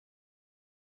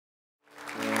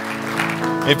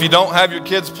If you don't have your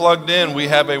kids plugged in, we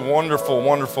have a wonderful,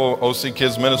 wonderful OC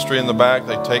Kids ministry in the back.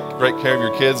 They take great care of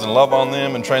your kids and love on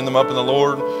them and train them up in the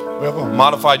Lord. We have a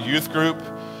modified youth group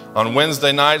on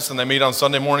Wednesday nights, and they meet on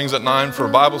Sunday mornings at 9 for a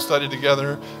Bible study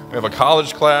together. We have a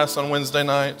college class on Wednesday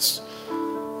nights.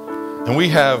 And we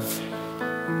have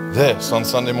this on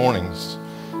Sunday mornings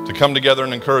to come together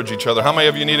and encourage each other. How many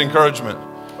of you need encouragement?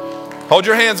 Hold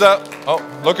your hands up. Oh,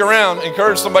 look around.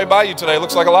 Encourage somebody by you today.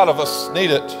 Looks like a lot of us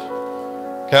need it.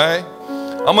 Okay?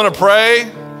 I'm going to pray.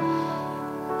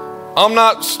 I'm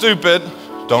not stupid.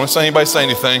 Don't say anybody say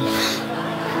anything.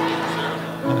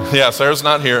 Yeah, Sarah's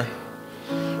not here.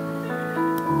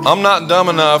 I'm not dumb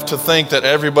enough to think that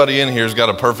everybody in here has got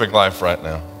a perfect life right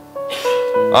now.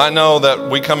 I know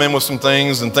that we come in with some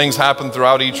things, and things happen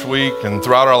throughout each week and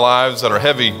throughout our lives that are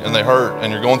heavy and they hurt,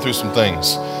 and you're going through some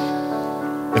things.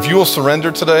 If you will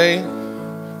surrender today,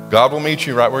 God will meet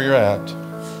you right where you're at.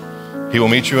 He will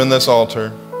meet you in this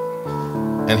altar,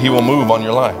 and He will move on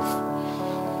your life.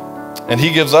 And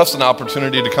He gives us an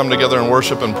opportunity to come together and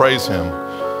worship and praise Him.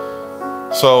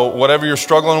 So whatever you're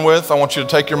struggling with, I want you to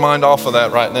take your mind off of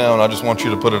that right now, and I just want you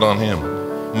to put it on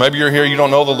Him. Maybe you're here, you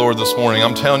don't know the Lord this morning.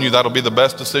 I'm telling you, that'll be the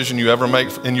best decision you ever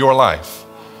make in your life,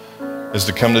 is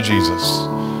to come to Jesus.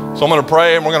 So I'm going to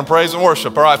pray, and we're going to praise and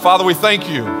worship. All right, Father, we thank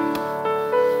you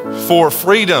for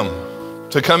freedom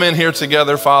to come in here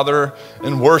together, Father,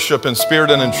 and worship in spirit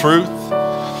and in truth.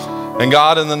 And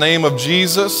God, in the name of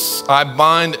Jesus, I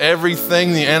bind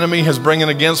everything the enemy is bringing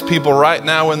against people right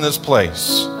now in this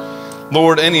place.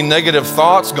 Lord, any negative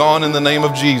thoughts, gone in the name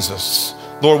of Jesus.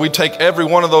 Lord, we take every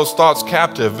one of those thoughts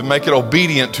captive and make it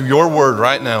obedient to your word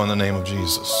right now in the name of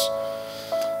Jesus.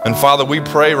 And Father, we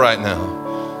pray right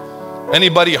now.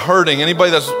 Anybody hurting,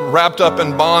 anybody that's wrapped up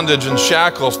in bondage and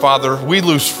shackles, Father, we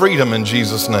lose freedom in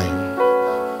Jesus' name.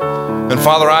 And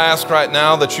Father, I ask right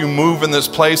now that you move in this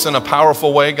place in a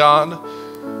powerful way, God.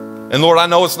 And Lord, I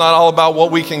know it's not all about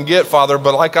what we can get, Father,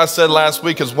 but like I said last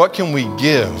week, is what can we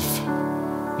give?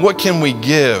 What can we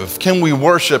give? Can we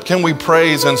worship? Can we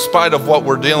praise in spite of what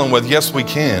we're dealing with? Yes, we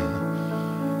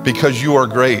can, because you are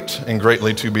great and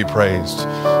greatly to be praised.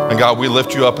 And God, we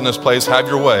lift you up in this place. Have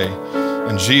your way.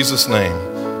 In Jesus' name,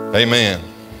 amen.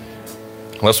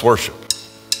 Let's worship.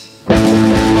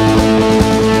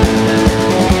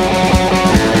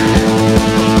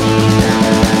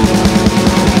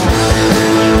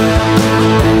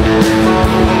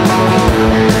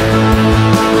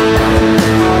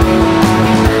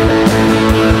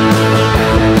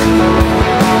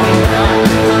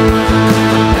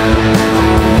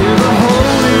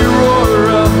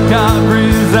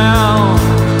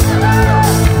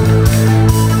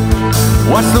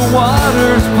 Watch the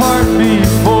waters part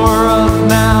before us.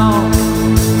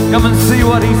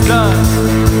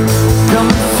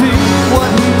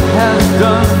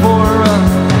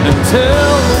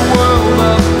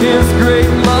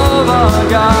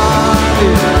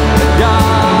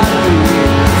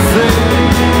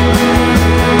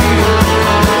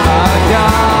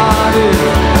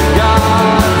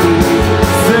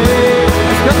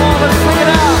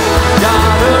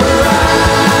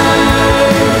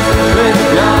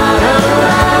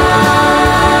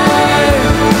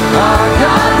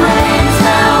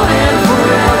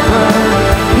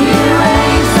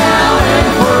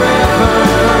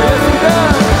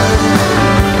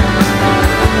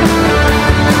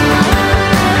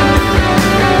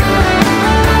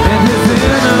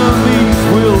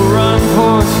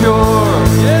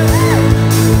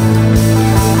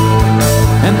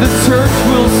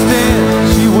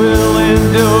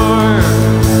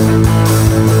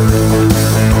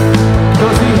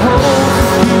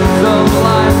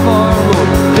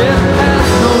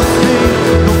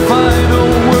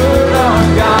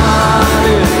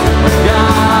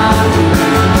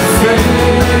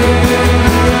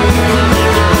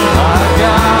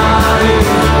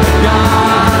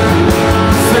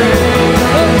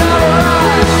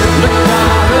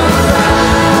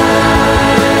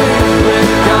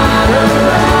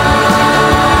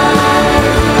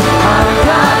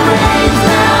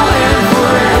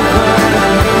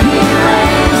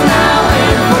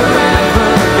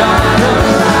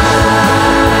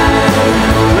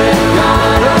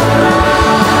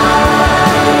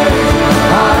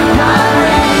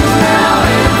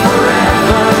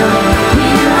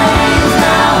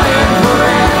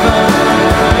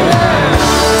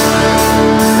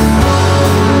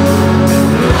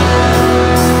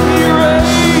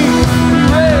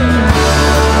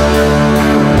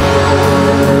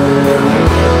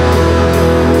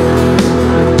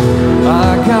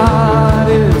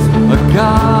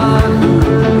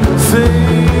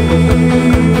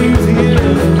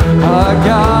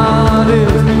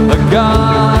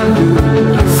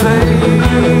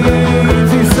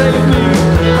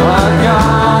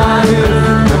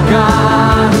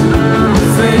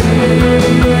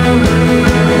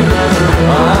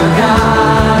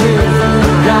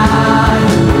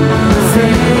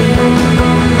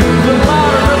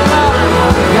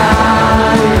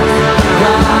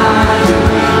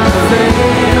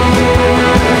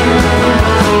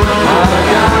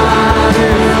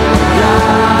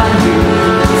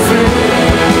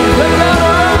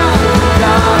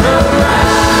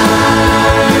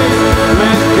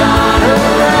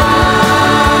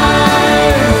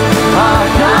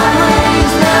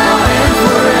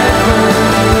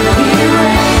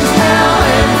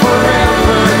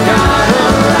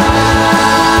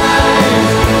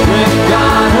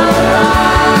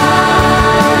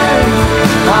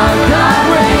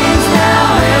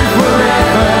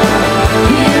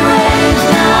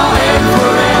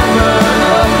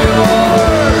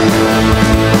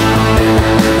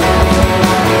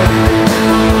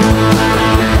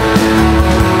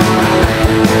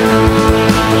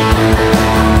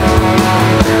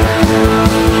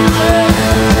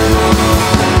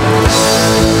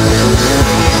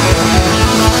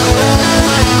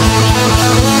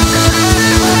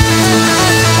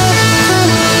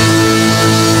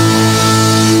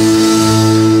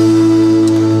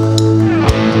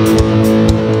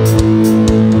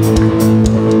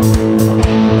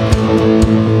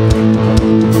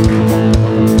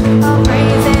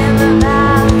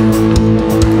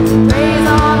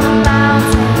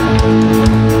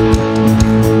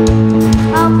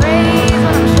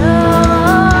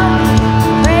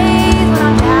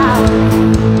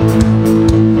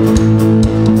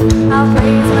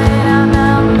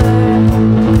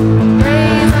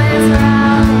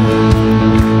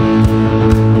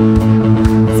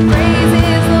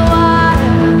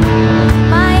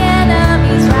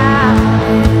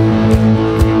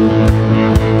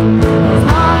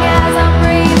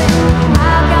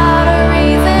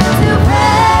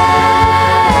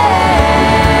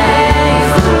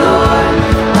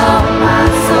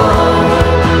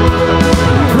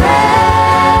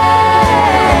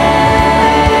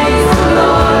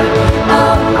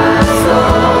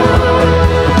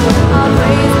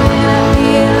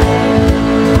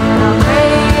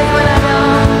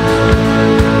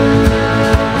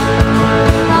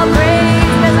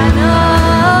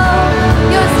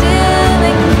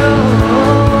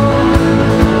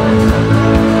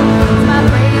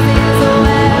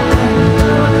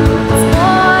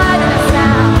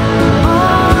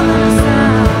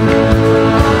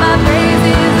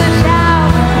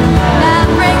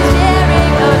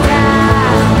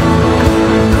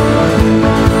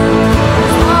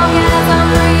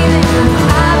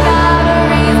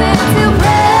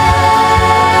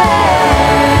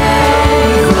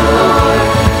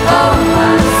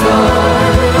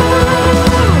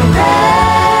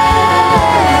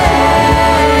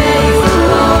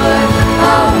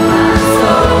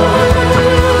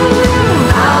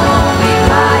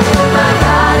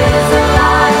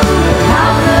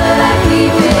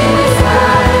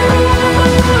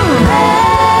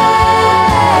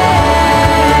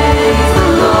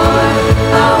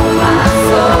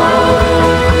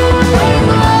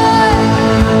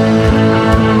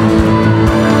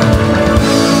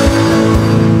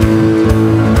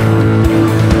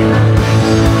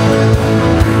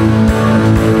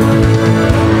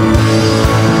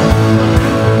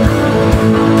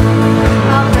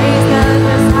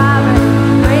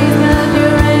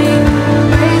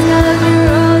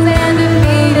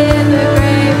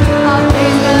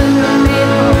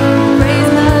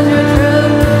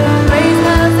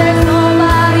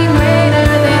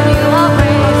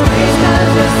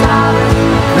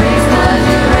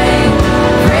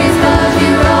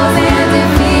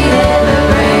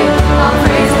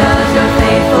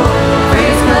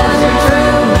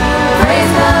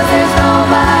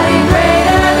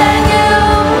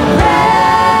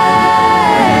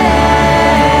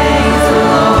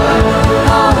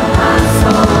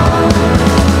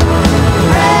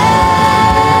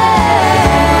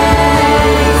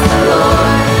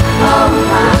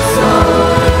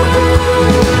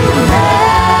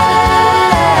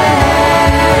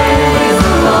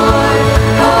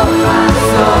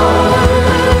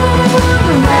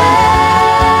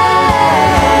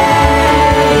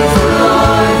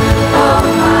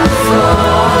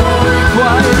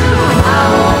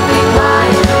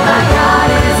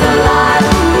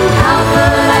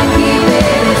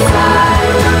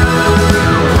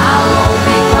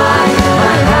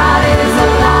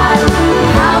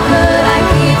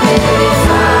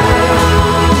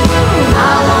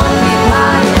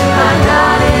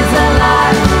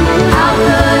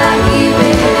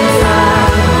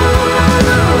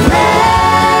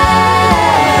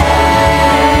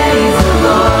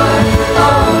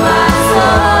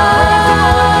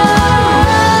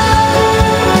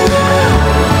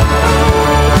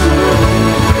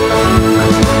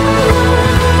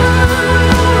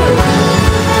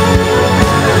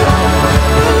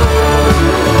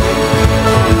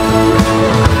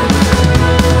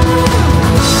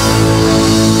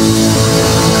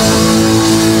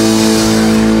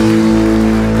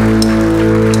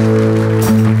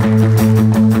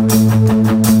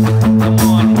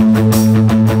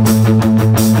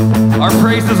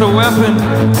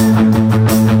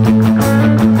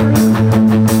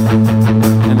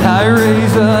 And I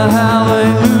raise a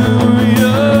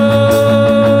hallelujah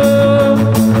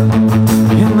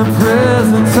in the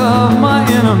presence of my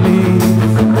enemies.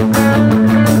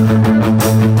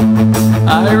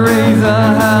 I raise a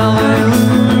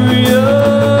hallelujah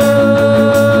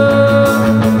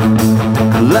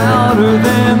louder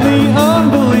than the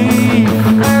unbelief.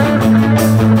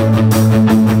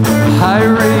 I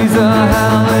raise a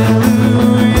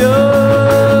hallelujah.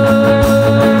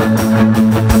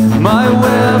 My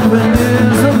weapon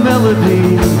is a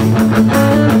melody.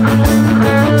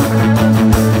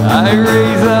 I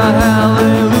raise a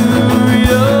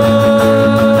hallelujah.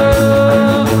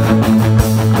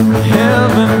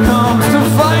 Heaven comes to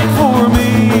fight for me.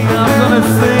 I'm gonna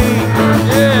sing,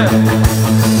 yeah.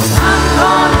 I'm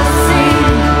gonna sing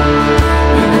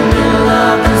in the middle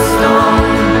of the storm.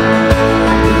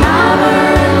 Louder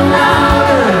and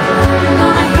louder, you're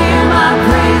gonna hear my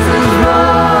praises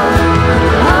roar.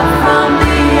 Up from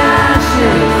the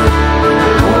ashes,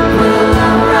 hope will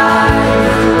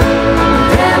arise.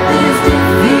 Death is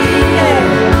defeated,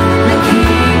 the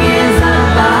King is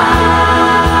alive.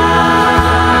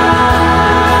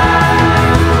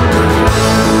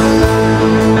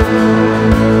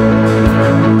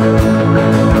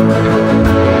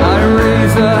 I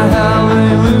raise a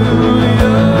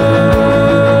hallelujah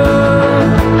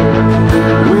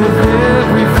with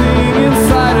everything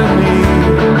inside of me.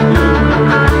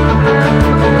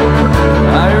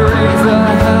 I raise a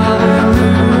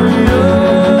hallelujah,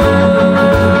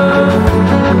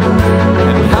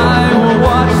 and I will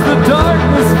watch the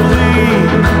darkness flee.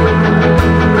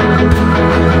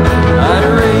 I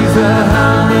raise a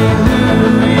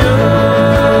hallelujah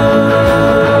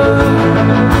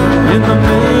in the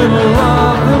middle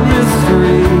of the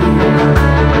mystery.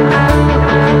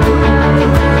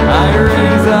 I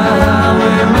raise a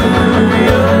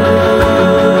hallelujah.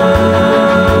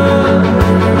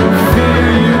 Fear,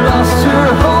 you lost your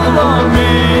hold on me.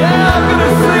 Yeah, I'm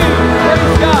gonna sing.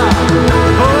 Praise God.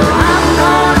 Oh, I'm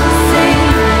gonna sing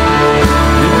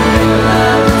in the middle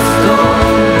of the storm.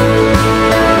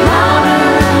 Louder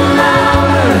and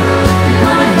louder, you're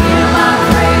gonna hear my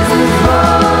praises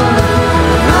roar.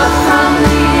 Up from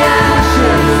the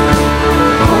ashes,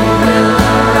 hope will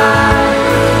arise.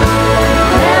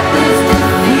 Death is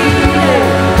defeated,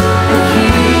 the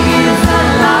King is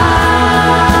alive.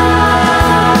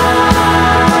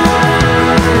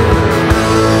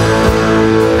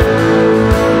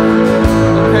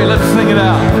 okay, let's sing it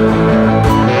out.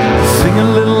 Sing a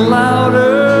little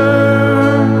louder.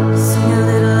 Sing a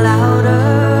little louder,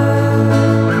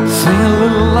 Sing a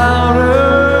little louder.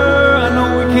 I know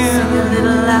we sing can. a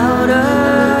little louder,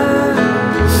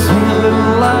 Sing a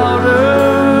little louder.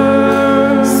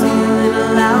 sing a little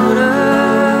louder.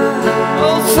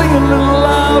 Oh, sing a little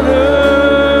louder.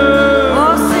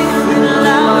 Oh, sing a little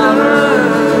louder.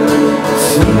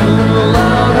 Sing a little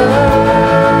louder.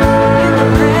 In the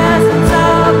presence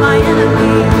of my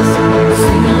enemies,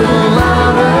 Sing a little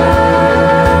louder.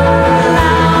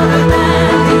 louder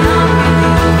than the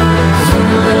unbelief. Sing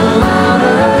a little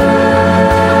louder.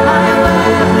 My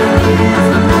weapon is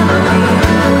a melody.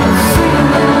 Sing a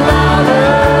little louder.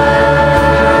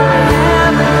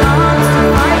 Heaven comes to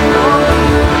fight for me.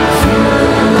 Sing a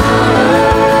little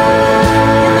louder.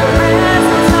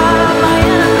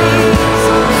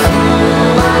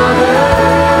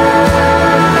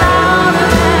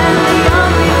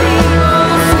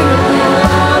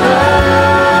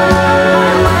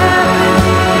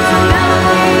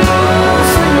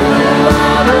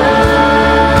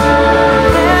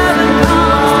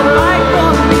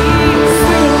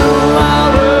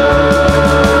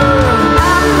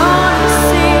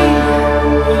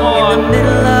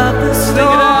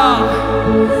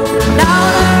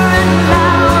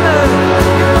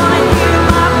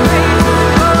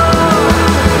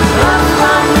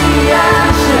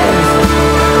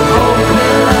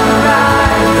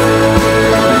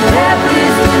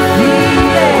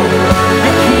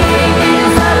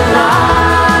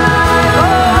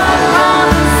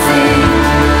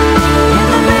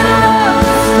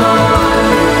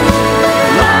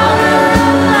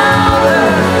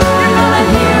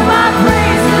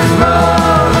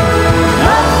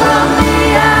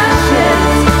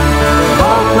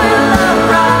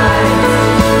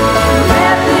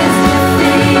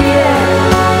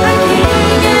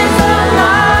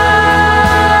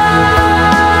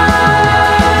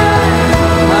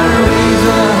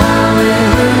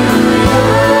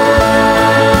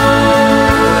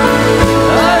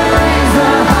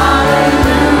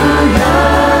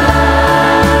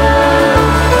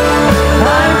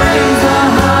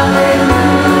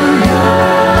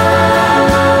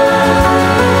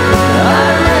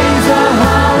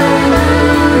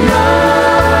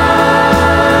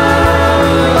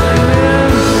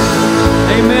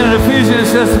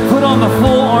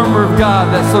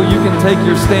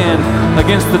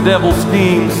 against the devil's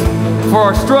schemes. For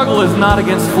our struggle is not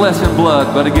against flesh and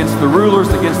blood, but against the rulers,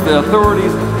 against the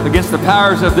authorities, against the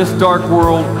powers of this dark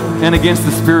world, and against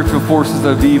the spiritual forces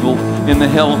of evil in the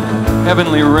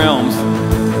heavenly realms.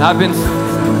 And I've been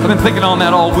thinking on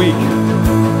that all week,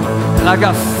 and I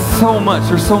got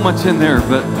there's so much in there,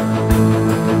 but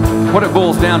what it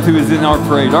boils down to is in our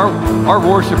praise. Our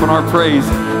worship and our praise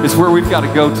is where we've got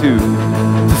to go to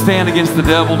stand against the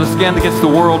devil, to stand against the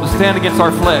world, to stand against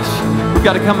our flesh. We've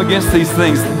got to come against these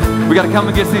things. We've got to come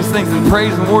against these things in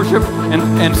praise and worship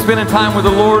and spending time with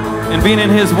the Lord and being in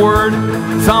His Word.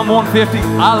 Psalm 150.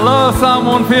 I love Psalm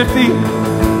 150.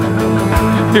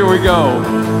 Here we go.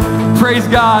 Praise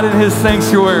God in His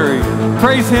sanctuary.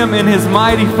 Praise Him in His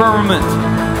mighty firmament.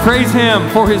 Praise Him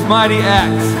for His mighty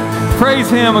acts. Praise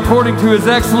Him according to His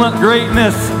excellent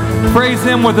greatness. Praise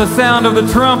Him with the sound of the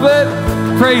trumpet.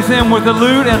 Praise Him with the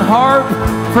lute and harp.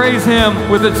 Praise Him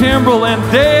with the timbrel and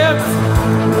dance.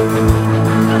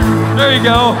 There you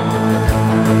go.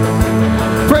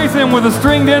 Praise Him with the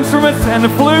stringed instruments and the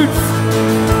flutes.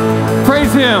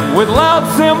 Praise Him with loud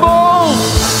cymbals.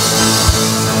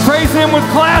 Praise Him with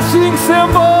clashing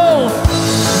cymbals.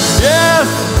 Yes.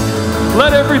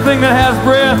 Let everything that has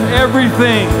breath,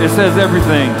 everything, it says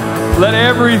everything. Let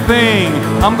everything,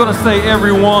 I'm going to say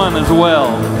everyone as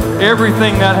well.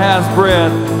 Everything that has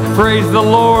breath, praise the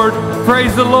Lord,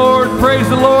 praise the Lord, praise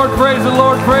the Lord, praise the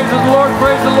Lord, praise the Lord,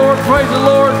 praise the Lord, praise the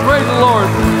Lord, praise the Lord.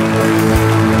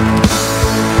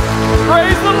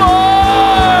 Praise the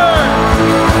Lord!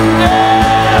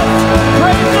 Yes!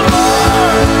 Praise the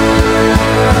Lord!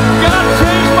 God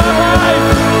changed my life.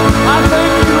 I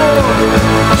thank you, Lord.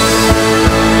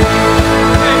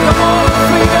 Hey, come on,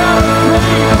 sing out,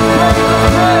 praise, praise,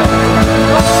 praise.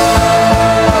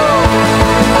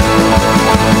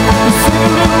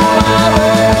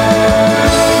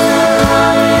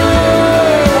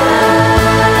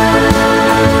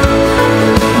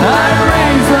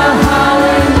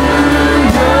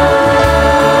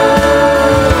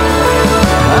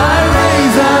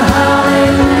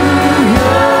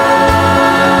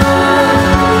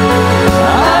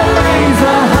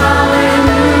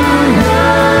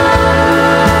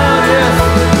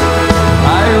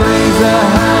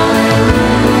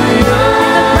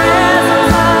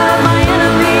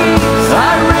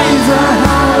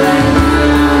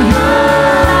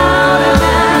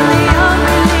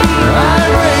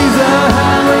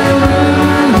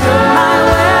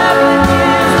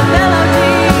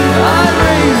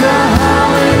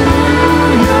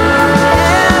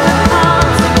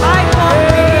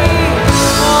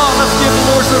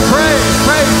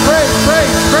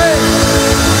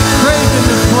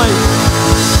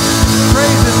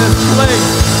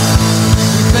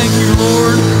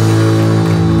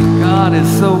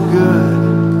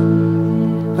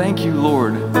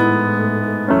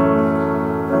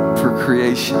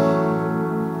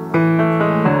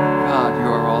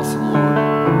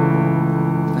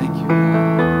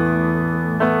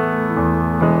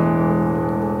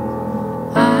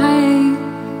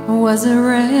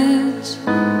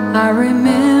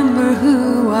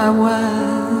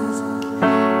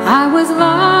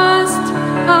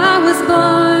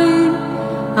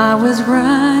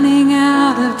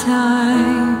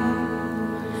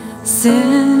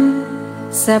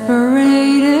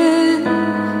 Separated,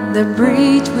 the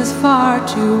breach was far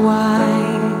too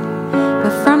wide.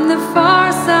 But from the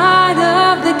far side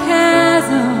of the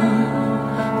chasm,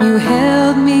 you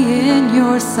held me in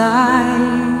your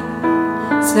sight.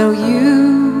 So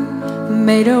you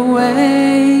made a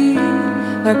way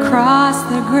across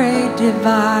the great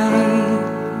divide,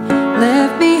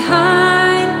 left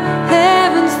behind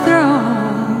heaven's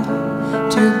throne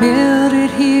to build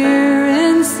it here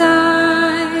inside.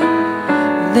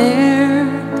 There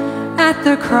at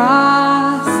the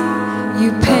cross,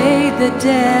 you paid the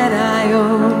debt I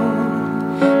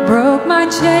owed, broke my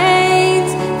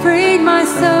chains, freed my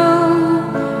soul.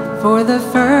 For the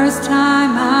first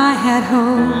time I had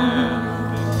hope.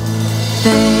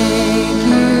 Thank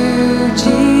you,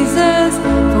 Jesus,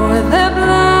 for the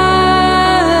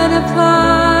blood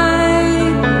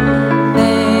applied.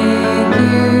 Thank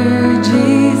you,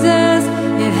 Jesus,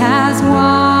 it has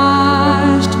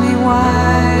washed me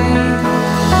white.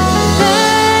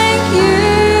 Thank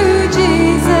you,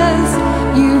 Jesus,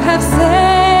 you have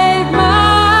saved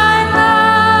my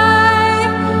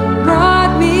life,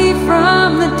 brought me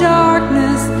from the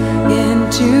darkness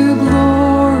into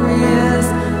glorious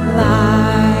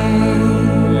light.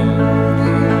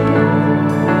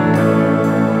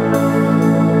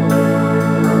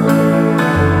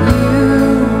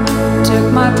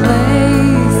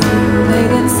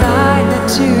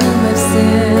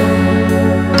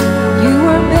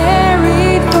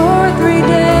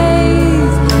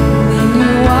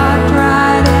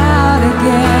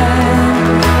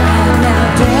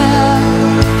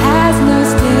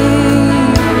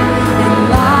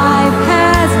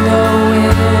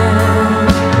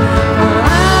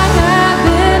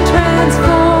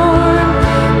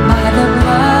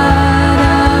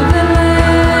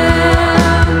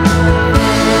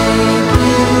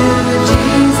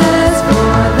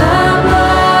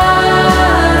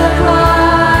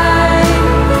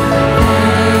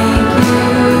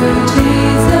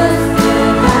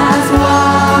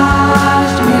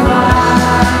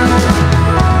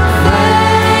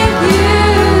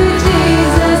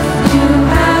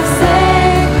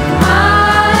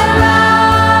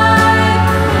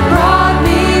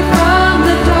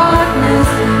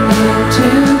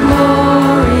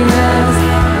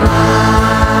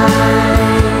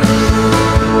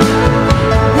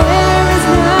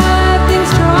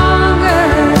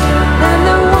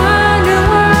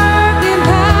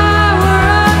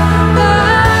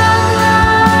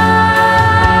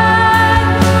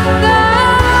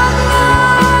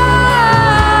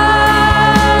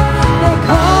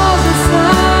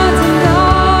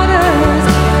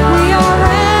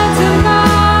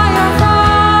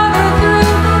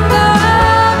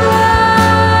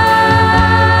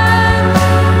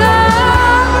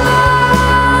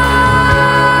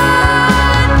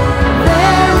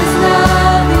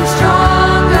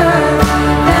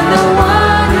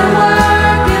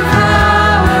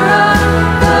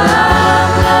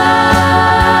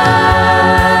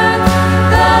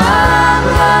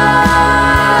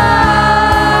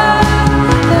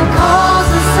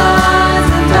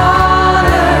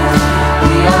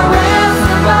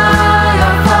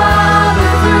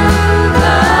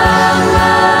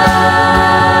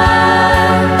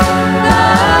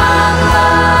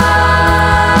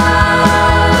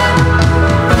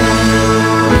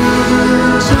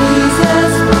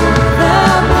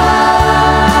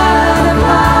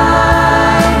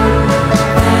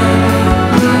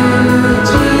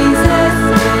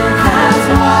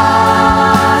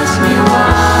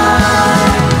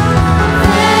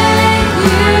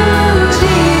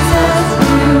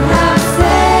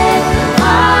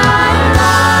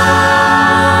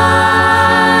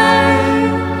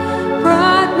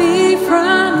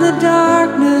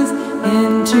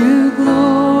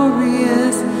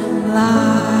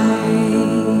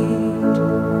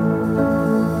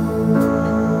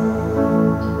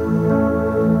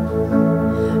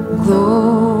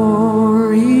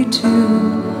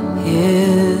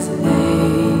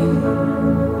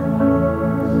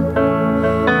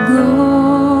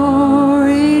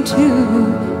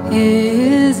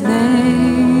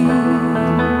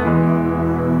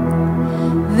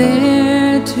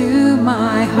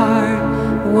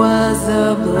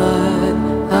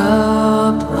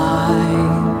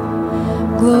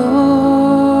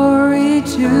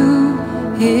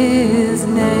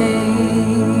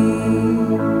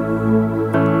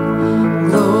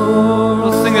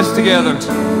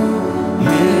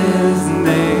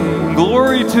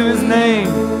 to his name.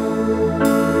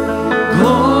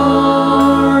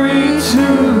 Glory to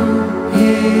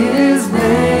his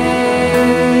name.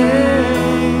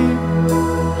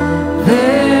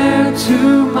 There to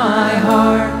my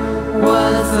heart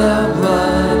was the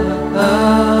blood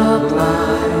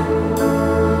applied.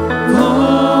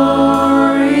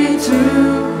 Glory to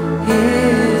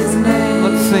his name.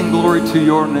 Let's sing glory to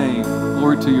your name.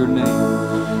 Glory to your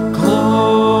name.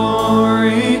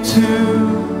 Glory to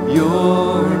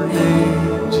your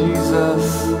name,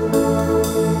 Jesus.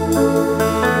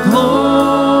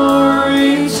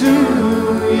 Glory to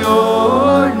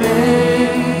your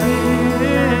name.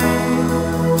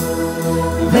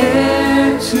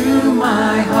 There to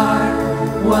my heart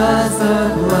was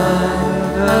the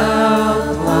blood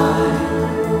applied.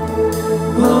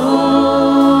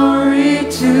 Glory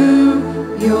to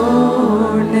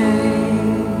your name.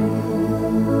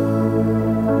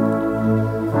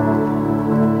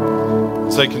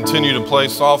 As they continue to play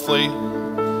softly,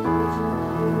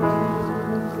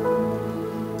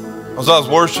 as I was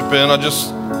worshiping,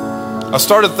 I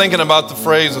started thinking about the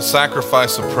phrase a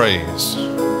sacrifice of praise.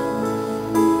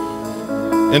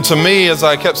 And to me, as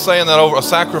I kept saying that over, a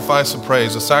sacrifice of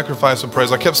praise, a sacrifice of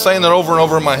praise, I kept saying that over and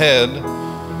over in my head.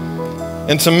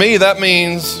 And to me, that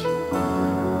means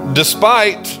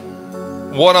despite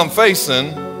what I'm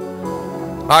facing,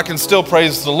 I can still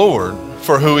praise the Lord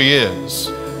for who He is.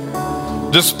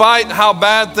 Despite how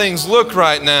bad things look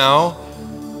right now,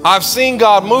 I've seen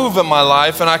God move in my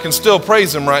life and I can still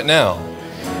praise Him right now.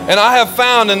 And I have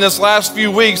found in this last few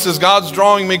weeks, as God's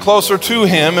drawing me closer to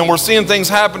Him and we're seeing things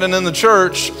happening in the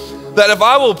church, that if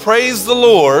I will praise the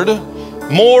Lord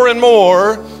more and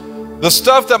more, the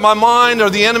stuff that my mind or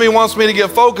the enemy wants me to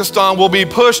get focused on will be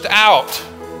pushed out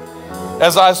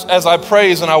as I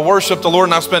praise and I worship the Lord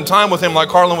and I spend time with Him like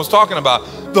Carlin was talking about.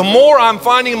 The more I'm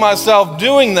finding myself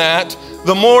doing that,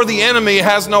 the more the enemy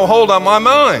has no hold on my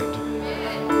mind.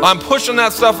 I'm pushing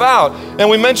that stuff out. And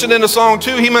we mentioned in the song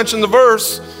too, he mentioned the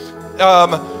verse,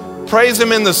 praise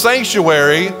Him in the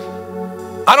sanctuary.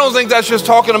 I don't think that's just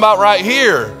talking about right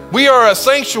here. We are a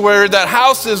sanctuary that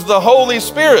houses the Holy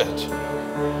Spirit.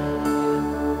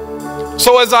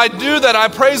 So as I do that, I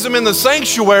praise Him in the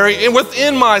sanctuary, and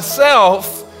within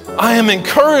myself, I am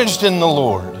encouraged in the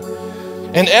Lord.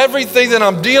 And everything that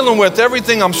I'm dealing with,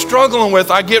 everything I'm struggling with,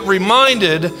 I get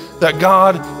reminded that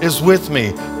God is with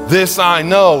me. This I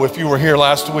know, if you were here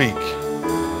last week.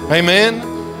 Amen.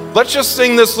 Let's just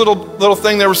sing this little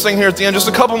thing they were singing here at the end just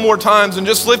a couple more times, and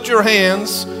just lift your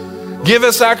hands. Give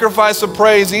a sacrifice of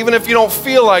praise, even if you don't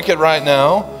feel like it right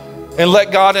now, and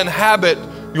let God inhabit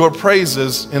your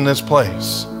praises in this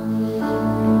place.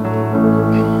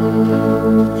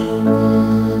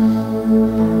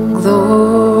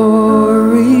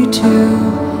 Glory to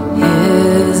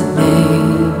His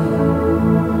name.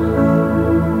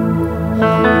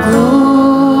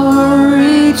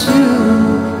 Glory to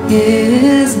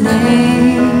His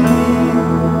name.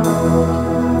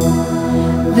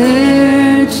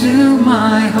 There to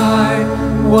my heart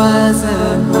was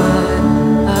a blood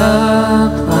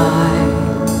applied.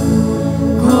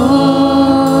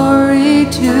 Glory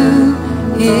to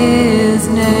His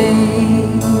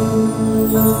name.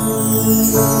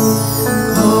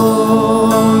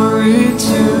 Glory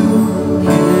to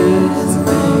His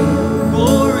name.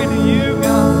 Glory to you,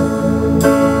 God.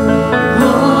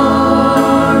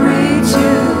 Glory to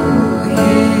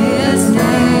His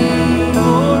name.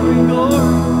 Glory,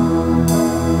 glory.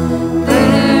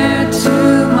 There to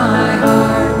my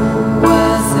heart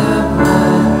was a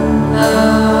blood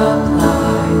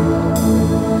applied.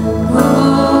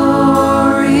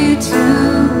 Glory to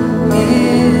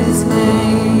His name.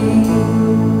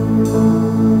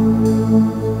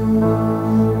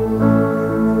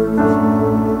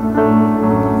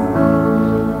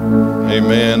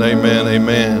 Amen, amen,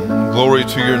 amen. Glory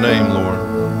to your name, Lord.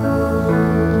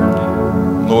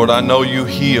 Lord, I know you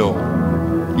heal.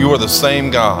 You are the same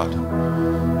God.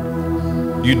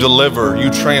 You deliver, you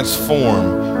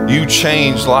transform, you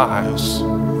change lives.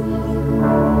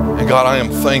 And God, I am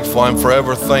thankful. I'm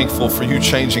forever thankful for you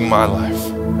changing my life.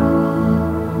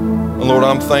 And Lord,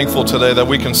 I'm thankful today that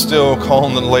we can still call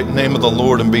on the name of the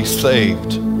Lord and be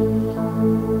saved.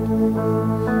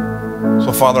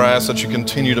 So Father, I ask that you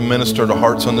continue to minister to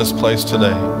hearts in this place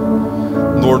today.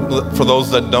 Lord, for those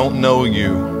that don't know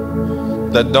you,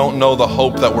 that don't know the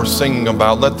hope that we're singing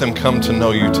about, let them come to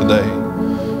know you today.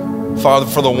 Father,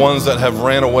 for the ones that have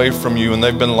ran away from you and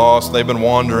they've been lost, they've been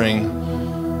wandering,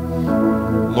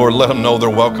 Lord, let them know they're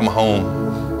welcome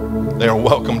home. They are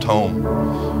welcomed home.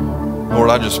 Lord,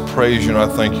 I just praise you and I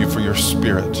thank you for your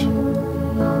Spirit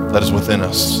that is within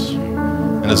us.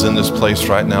 and is in this place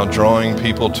right now, drawing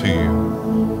people to you.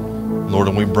 Lord,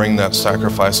 and we bring that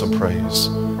sacrifice of praise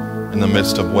in the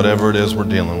midst of whatever it is we're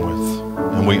dealing with.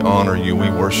 And we honor you, we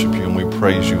worship you, and we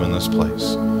praise you in this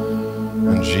place.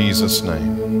 In Jesus'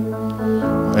 name.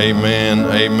 Amen,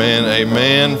 amen,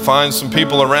 amen. Find some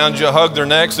people around you, hug their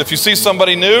necks. If you see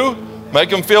somebody new, make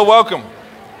them feel welcome.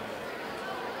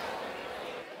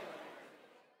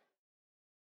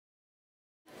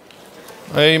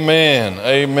 Amen,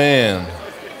 amen.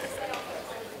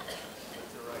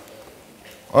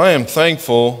 I am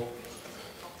thankful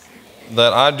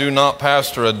that I do not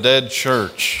pastor a dead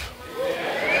church.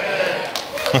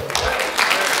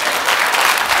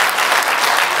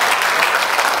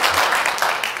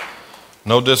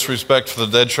 No disrespect for the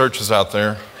dead churches out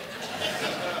there,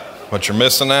 but you're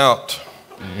missing out.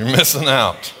 You're missing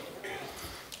out.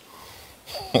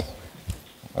 That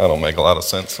don't make a lot of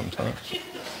sense sometimes.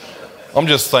 I'm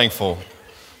just thankful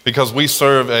because we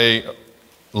serve a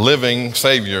living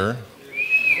Savior.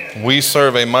 We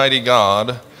serve a mighty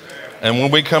God. And when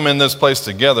we come in this place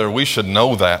together, we should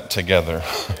know that together.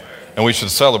 And we should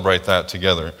celebrate that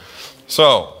together.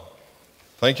 So,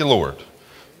 thank you, Lord,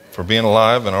 for being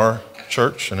alive in our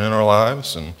church and in our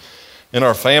lives and in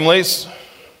our families.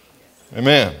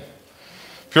 Amen.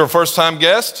 If you're a first-time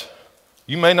guest,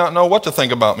 you may not know what to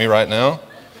think about me right now.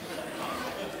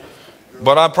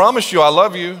 But I promise you, I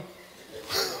love you.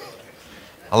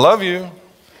 I love you.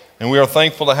 And we are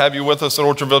thankful to have you with us at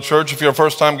Orchardville Church. If you're a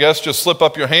first-time guest, just slip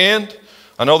up your hand.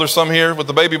 I know there's some here with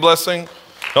the baby blessing.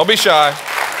 Don't be shy.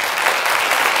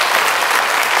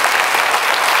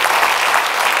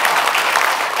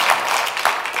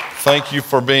 Thank you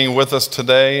for being with us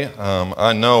today.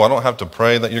 I know I don't have to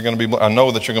pray that you're going to be. I know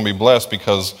that you're going to be blessed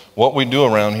because what we do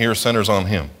around here centers on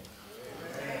Him.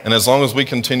 And as long as we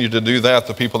continue to do that,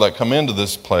 the people that come into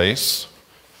this place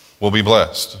will be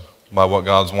blessed by what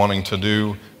God's wanting to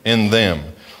do in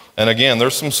them. And again,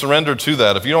 there's some surrender to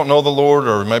that. If you don't know the Lord,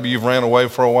 or maybe you've ran away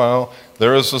for a while,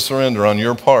 there is a surrender on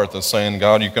your part that's saying,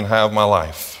 God, you can have my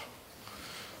life.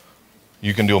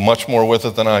 You can do much more with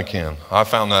it than I can. I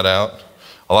found that out.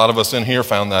 A lot of us in here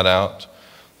found that out,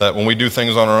 that when we do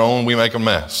things on our own, we make a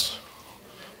mess.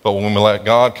 But when we let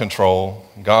God control,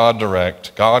 God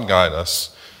direct, God guide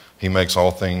us, He makes all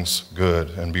things good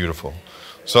and beautiful.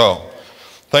 So,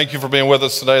 thank you for being with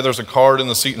us today. There's a card in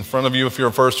the seat in front of you. If you're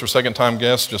a first or second time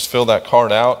guest, just fill that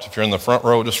card out. If you're in the front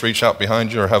row, just reach out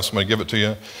behind you or have somebody give it to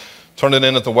you. Turn it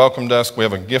in at the welcome desk. We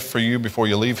have a gift for you before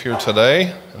you leave here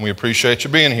today, and we appreciate you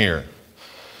being here.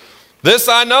 This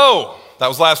I know. That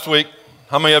was last week.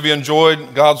 How many of you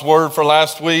enjoyed God's word for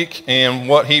last week and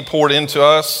what He poured into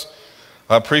us?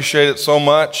 I appreciate it so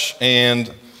much. And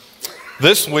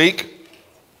this week,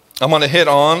 I'm going to hit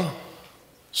on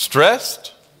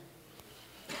stressed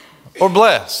or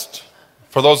blessed,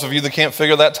 for those of you that can't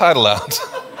figure that title out.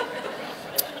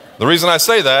 The reason I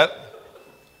say that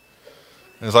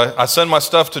is I send my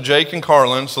stuff to Jake and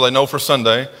Carlin so they know for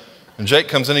Sunday, and Jake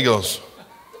comes in, he goes,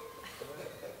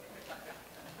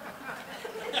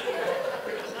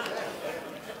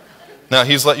 now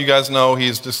he's let you guys know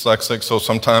he's dyslexic, so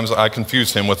sometimes I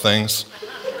confuse him with things,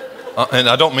 and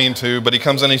I don't mean to, but he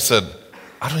comes in and he said,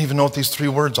 I don't even know what these 3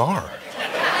 words are.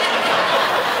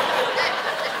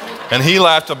 And he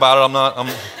laughed about it.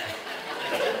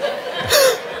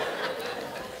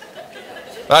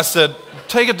 I said,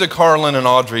 take it to Carlin and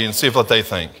Audrey and see what they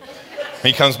think.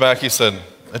 He comes back, he said,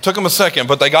 it took them a second,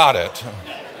 but they got it.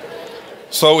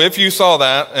 So if you saw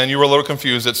that and you were a little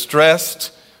confused, it's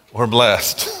stressed or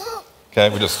blessed. Okay,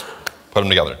 we just put them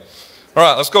together. All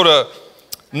right, let's go to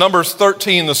Numbers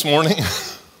 13 this morning.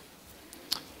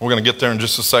 We're going to get there in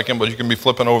just a second, but you can be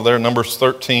flipping over there, Numbers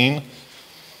 13.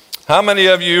 How many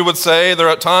of you would say there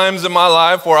are times in my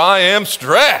life where I am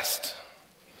stressed?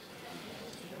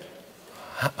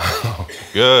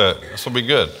 Good. This will be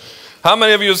good. How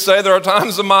many of you would say there are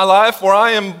times in my life where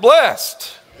I am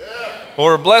blessed? Yeah.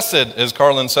 Or blessed, as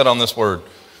Carlin said on this word.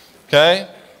 Okay?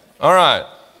 All right.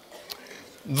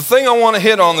 The thing I want to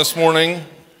hit on this morning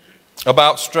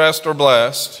about stressed or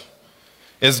blessed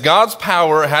is God's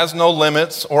power has no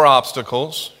limits or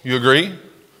obstacles. You agree?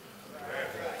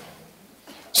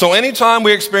 So anytime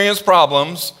we experience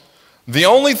problems, the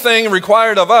only thing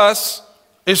required of us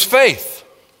is faith.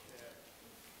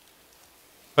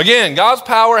 Again, God's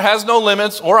power has no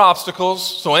limits or obstacles.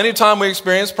 So anytime we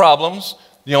experience problems,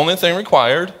 the only thing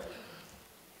required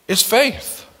is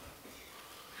faith.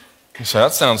 You say,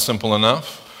 that sounds simple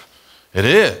enough. It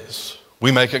is.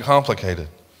 We make it complicated,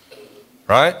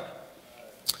 right?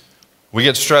 We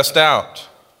get stressed out.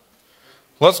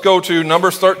 Let's go to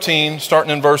Numbers 13,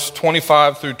 starting in verse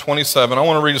 25 through 27. I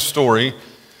want to read a story,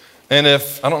 And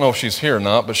I don't know if she's here or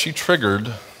not, but she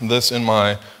triggered this in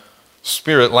my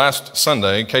spirit last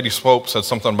Sunday. Katie Swope said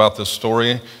something about this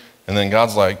story, and then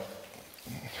God's like,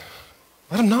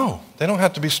 let them know. They don't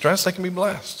have to be stressed. They can be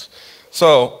blessed.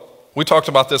 So we talked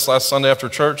about this last Sunday after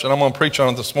church, and I'm going to preach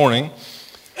on it this morning.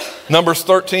 Numbers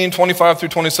 13, 25 through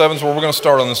 27 is where we're going to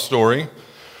start on this story.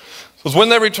 It was when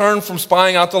they returned from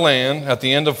spying out the land at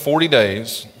the end of 40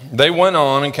 days, they went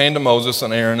on and came to Moses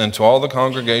and Aaron and to all the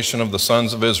congregation of the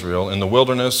sons of Israel in the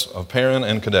wilderness of Paran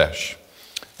and Kadesh.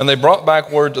 And they brought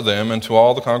back word to them and to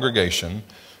all the congregation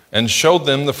and showed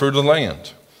them the fruit of the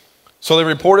land. So they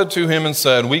reported to him and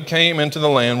said, we came into the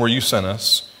land where you sent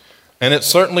us, and it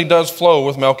certainly does flow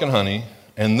with milk and honey,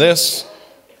 and this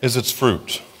is its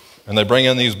fruit. And they bring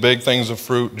in these big things of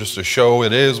fruit just to show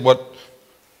it is what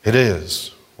it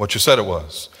is, what you said it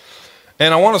was.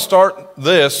 And I want to start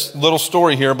this little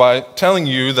story here by telling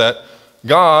you that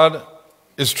God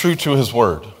is true to his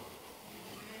word.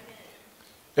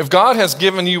 If God has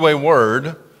given you a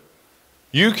word,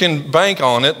 you can bank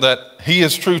on it that he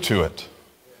is true to it.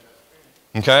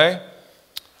 Okay?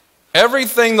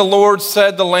 Everything the Lord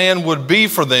said the land would be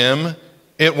for them,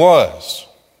 it was.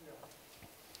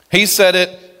 He said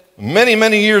it many,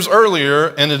 many years earlier,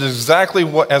 and it is exactly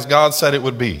as God said it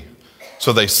would be.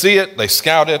 So they see it, they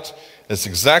scout it, it's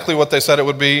exactly what they said it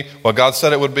would be, what God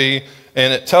said it would be,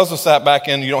 and it tells us that back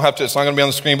in, you don't have to, it's not going to be on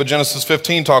the screen, but Genesis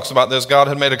 15 talks about this. God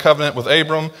had made a covenant with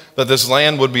Abram that this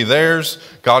land would be theirs.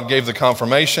 God gave the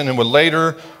confirmation and would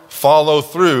later follow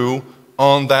through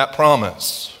on that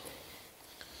promise.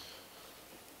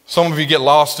 Some of you get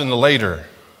lost in the later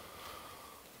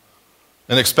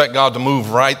and expect God to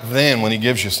move right then when he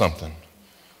gives you something.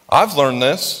 I've learned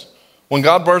this. When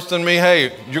God burst in me,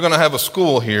 hey, you're going to have a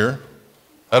school here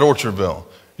at Orchardville.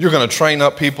 You're going to train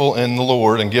up people in the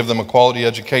Lord and give them a quality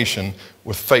education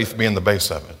with faith being the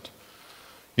base of it.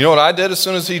 You know what I did as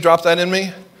soon as he dropped that in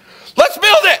me? Let's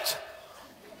build it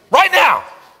right now.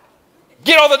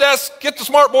 Get all the desks, get the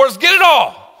smart boards, get it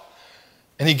all.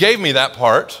 And he gave me that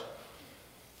part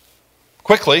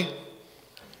quickly.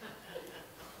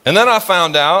 And then I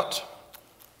found out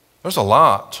there's a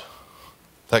lot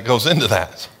that goes into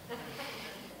that.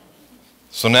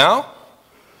 So now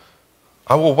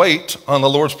I will wait on the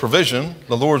Lord's provision,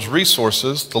 the Lord's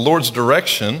resources, the Lord's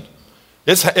direction.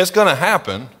 It's going to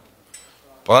happen,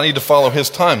 but I need to follow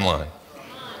his timeline.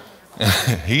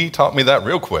 He taught me that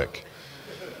real quick.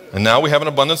 And now we have an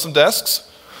abundance of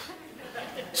desks,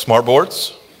 smart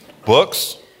boards,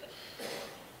 books.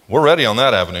 We're ready on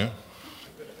that avenue.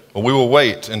 But we will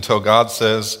wait until God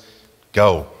says,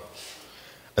 go.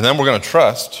 And then we're going to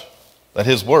trust that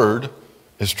his word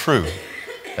is true.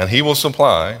 And he will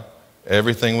supply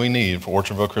everything we need for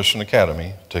Orchardville Christian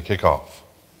Academy to kick off.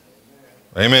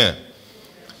 Amen.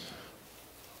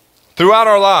 Throughout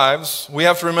our lives, we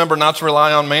have to remember not to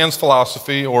rely on man's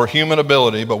philosophy or human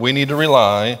ability, but we need to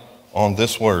rely on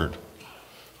this word.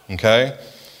 Okay?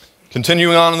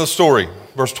 Continuing on in the story,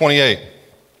 verse 28.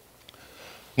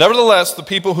 Nevertheless, the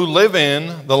people who live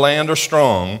in the land are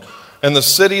strong, and the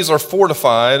cities are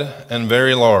fortified and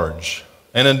very large.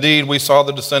 And indeed, we saw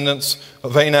the descendants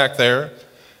of Anak there.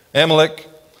 Amalek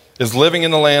is living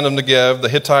in the land of Negev. The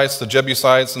Hittites, the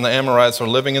Jebusites, and the Amorites are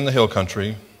living in the hill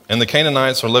country. And the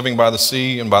Canaanites are living by the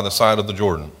sea and by the side of the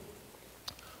Jordan.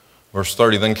 Verse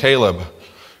 30, then Caleb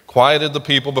quieted the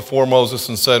people before Moses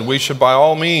and said, we should by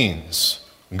all means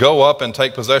go up and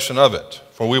take possession of it,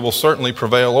 for we will certainly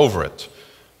prevail over it.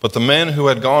 But the men who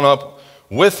had gone up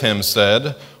with him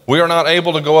said, we are not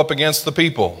able to go up against the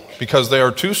people, because they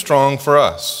are too strong for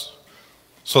us.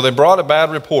 So they brought a bad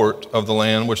report of the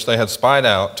land which they had spied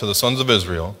out to the sons of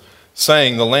Israel,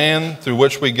 saying, the land through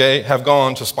which we have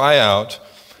gone to spy out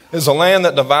is a land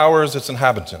that devours its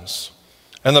inhabitants.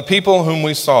 And the people whom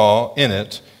we saw in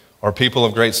it are people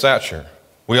of great stature.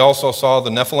 We also saw the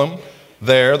Nephilim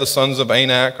there. The sons of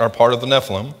Anak are part of the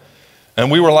Nephilim.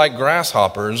 And we were like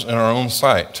grasshoppers in our own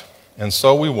sight. And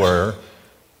so we were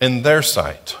in their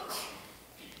sight.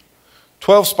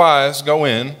 12 spies go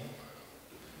in.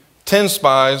 10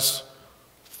 spies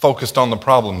focused on the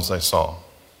problems they saw.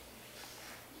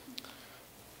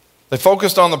 They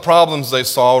focused on the problems they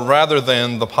saw rather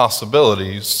than the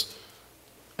possibilities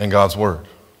in God's word.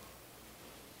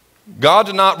 God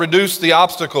did not reduce the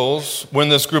obstacles when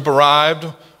this group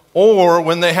arrived or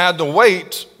when they had to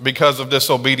wait because of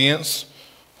disobedience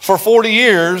for 40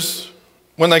 years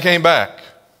when they came back.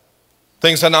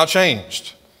 Things had not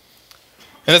changed.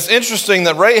 And it's interesting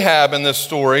that Rahab in this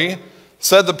story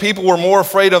said the people were more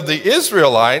afraid of the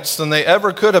Israelites than they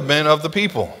ever could have been of the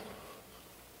people.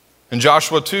 In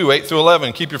Joshua 2, 8 through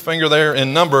 11, keep your finger there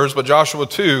in Numbers, but Joshua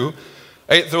 2,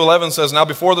 8 through 11 says, now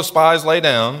before the spies lay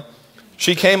down,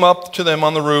 she came up to them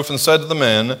on the roof and said to the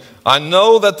men, I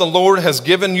know that the Lord has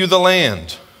given you the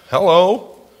land.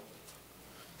 Hello.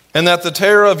 And that the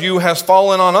terror of you has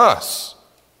fallen on us,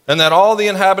 and that all the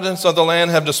inhabitants of the land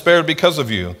have despaired because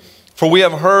of you. For we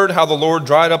have heard how the Lord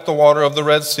dried up the water of the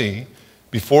Red Sea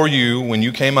before you when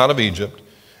you came out of Egypt,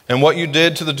 and what you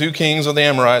did to the 2 kings of the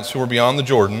Amorites who were beyond the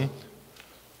Jordan,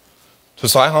 to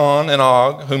Sihon and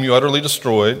Og, whom you utterly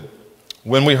destroyed.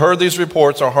 When we heard these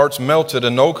reports, our hearts melted,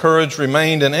 and no courage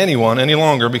remained in anyone any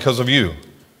longer because of you.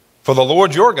 For the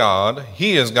Lord your God,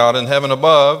 he is God in heaven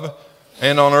above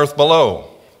and on earth below.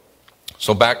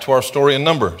 So back to our story in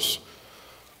Numbers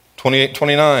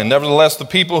 28-29. Nevertheless, the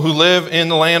people who live in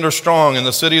the land are strong, and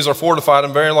the cities are fortified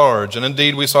and very large. And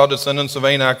indeed, we saw descendants of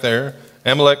Anak there.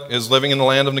 Amalek is living in the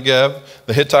land of Negev.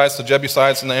 The Hittites, the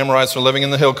Jebusites, and the Amorites are living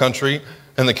in the hill country.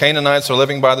 And the Canaanites are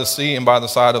living by the sea and by the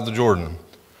side of the Jordan.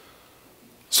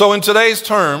 So in today's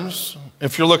terms,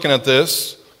 if you're looking at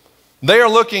this, they are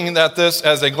looking at this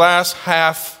as a glass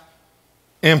half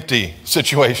empty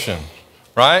situation,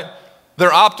 right?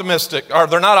 They're optimistic, or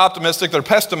they're not optimistic, they're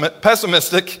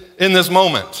pessimistic in this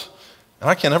moment. And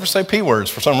I can't ever say P words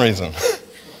for some reason.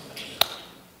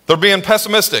 They're being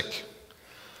pessimistic.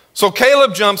 So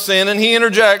Caleb jumps in and he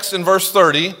interjects in verse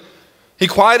 30. He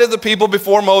quieted the people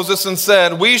before Moses and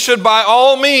said, we should by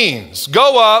all means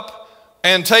go up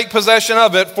and take possession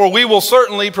of it, for we will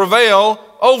certainly prevail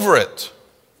over it.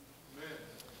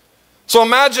 So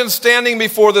imagine standing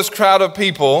before this crowd of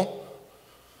people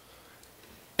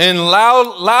and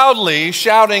loudly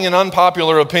shouting an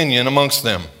unpopular opinion amongst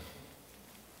them.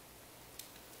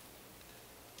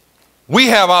 We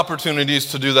have opportunities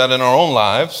to do that in our own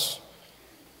lives,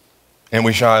 and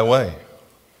we shy away.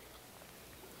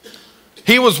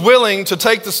 He was willing to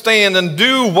take the stand and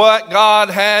do what God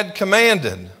had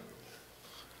commanded.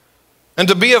 And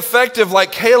to be effective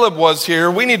like Caleb was here,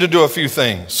 we need to do a few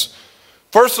things.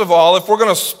 First of all, if we're going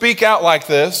to speak out like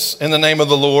this in the name of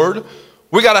the Lord,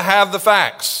 we got to have the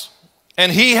facts.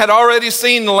 And he had already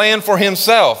seen the land for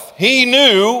himself. He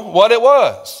knew what it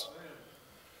was.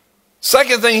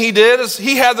 Second thing he did is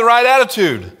he had the right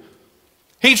attitude.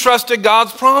 He trusted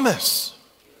God's promise.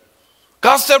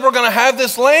 God said we're going to have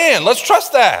this land. Let's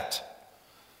trust that.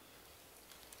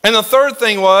 And the third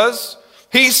thing was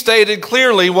he stated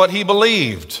clearly what he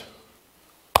believed.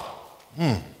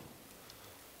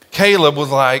 Caleb was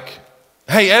like,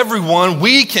 hey, everyone,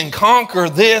 we can conquer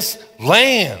this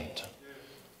land.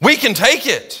 We can take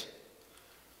it.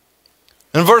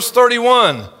 In verse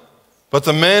 31, but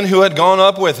the men who had gone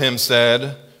up with him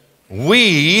said,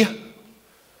 we,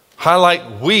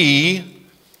 highlight we,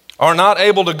 are not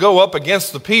able to go up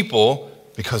against the people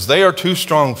because they are too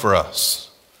strong for us.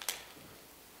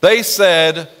 They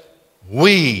said,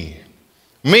 we,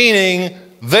 meaning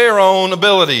their own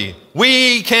ability.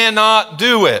 We cannot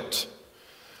do it.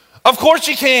 Of course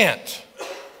you can't.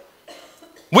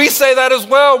 We say that as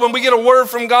well when we get a word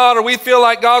from God or we feel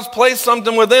like God's placed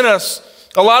something within us.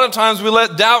 A lot of times we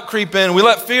let doubt creep in, we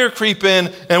let fear creep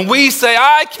in, and we say,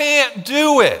 I can't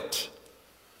do it.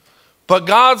 But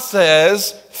God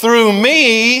says, through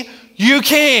me, you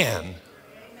can.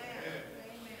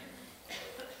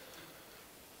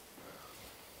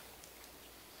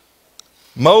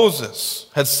 Moses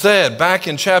had said back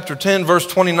in chapter 10, verse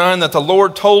 29, that the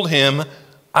Lord told him,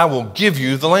 I will give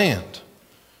you the land.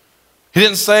 He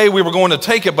didn't say we were going to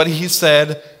take it, but he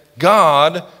said,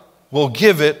 God will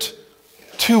give it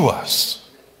to us.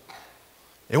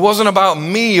 It wasn't about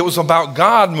me, it was about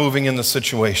God moving in the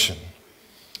situation.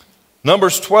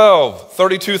 Numbers 12,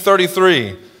 32,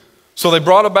 33. So they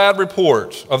brought a bad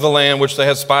report of the land which they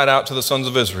had spied out to the sons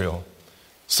of Israel,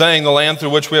 saying, the land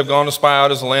through which we have gone to spy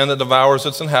out is a land that devours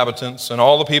its inhabitants, and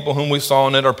all the people whom we saw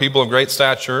in it are people of great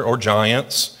stature, or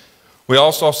giants. We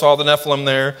also saw the Nephilim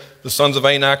there. The sons of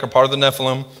Anak are part of the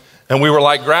Nephilim, and we were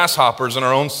like grasshoppers in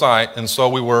our own sight, and so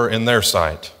we were in their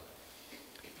sight.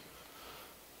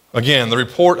 Again, the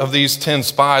report of these 10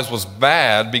 spies was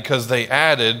bad because they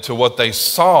added to what they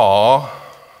saw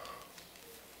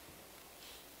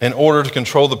in order to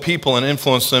control the people and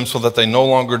influence them so that they no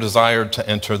longer desired to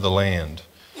enter the land.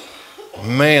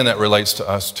 Man, that relates to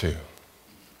us too.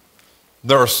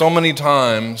 There are so many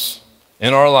times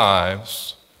in our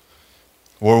lives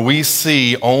where we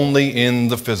see only in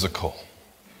the physical.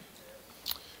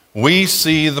 We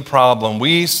see the problem,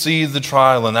 we see the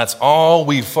trial, and that's all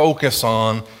we focus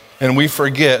on, and we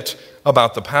forget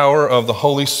about the power of the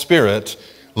Holy Spirit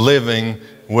living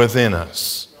within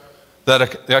us.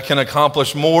 That can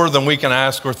accomplish more than we can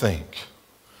ask or think.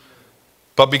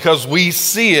 But because we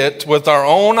see it with our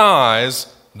own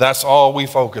eyes, that's all we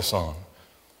focus on.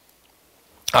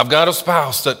 I've got a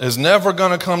spouse that is never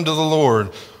going to come to the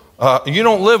Lord. You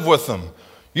don't live with them.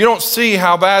 You don't see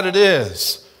how bad it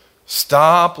is.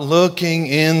 Stop looking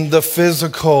in the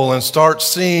physical and start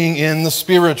seeing in the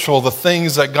spiritual the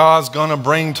things that God's going to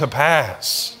bring to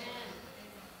pass.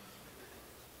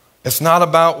 It's not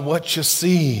about what you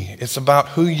see. It's about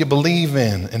who you believe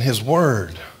in and His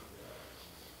Word.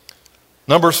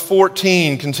 Numbers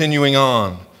 14, continuing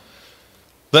on.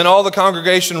 Then all the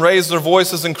congregation raised their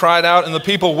voices and cried out, and the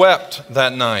people wept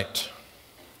that night.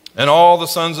 And all the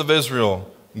sons of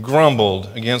Israel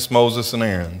grumbled against Moses and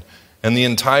Aaron. And the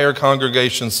entire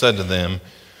congregation said to them,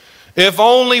 if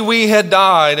only we had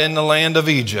died in the land of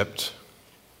Egypt,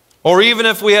 or even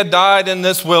if we had died in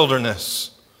this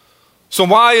wilderness. So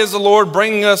why is the Lord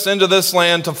bringing us into this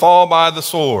land to fall by the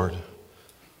sword?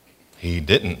 He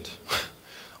didn't.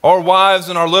 Our wives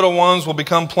and our little ones will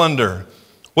become plunder.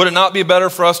 Would it not be better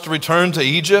for us to return to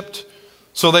Egypt?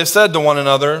 So they said to one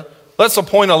another, let's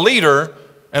appoint a leader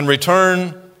and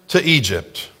return to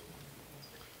Egypt.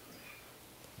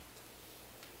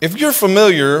 If you're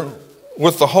familiar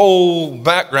with the whole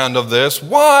background of this,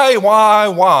 why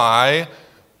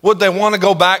would they want to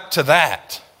go back to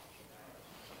that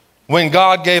when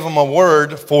God gave them a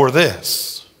word for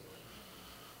this?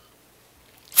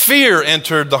 Fear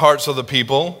entered the hearts of the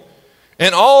people.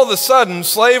 And all of a sudden,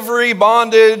 slavery,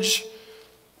 bondage,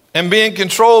 and being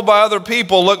controlled by other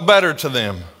people look better to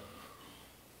them.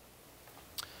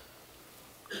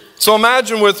 So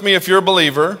imagine with me if you're a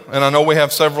believer, and I know we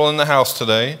have several in the house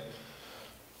today.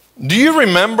 Do you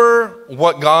remember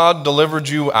what God delivered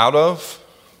you out of?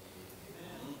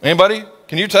 Anybody?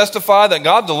 Can you testify that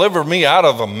God delivered me out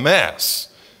of a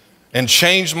mess and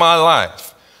changed my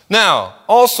life? Now,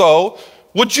 also,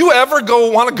 would you ever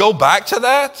want to go back to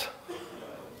that?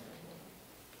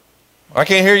 I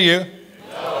can't hear you.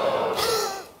 No.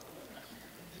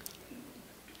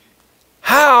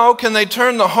 How can they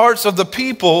turn the hearts of the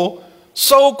people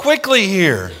so quickly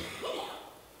here?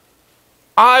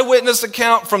 Eyewitness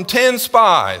account from 10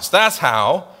 spies. That's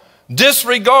how.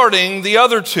 Disregarding the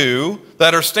other 2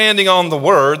 that are standing on the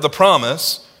word, the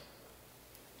promise.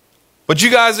 But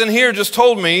you guys in here just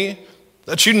told me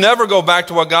that you never go back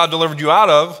to what God delivered you out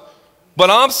of. But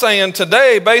I'm saying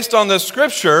today, based on this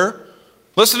scripture,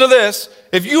 listen to this.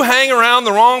 If you hang around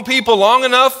the wrong people long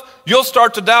enough, you'll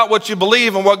start to doubt what you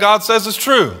believe and what God says is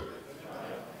true.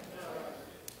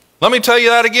 Let me tell you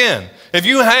that again. If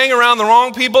you hang around the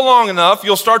wrong people long enough,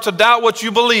 you'll start to doubt what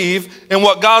you believe and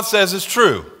what God says is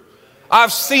true.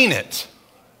 I've seen it.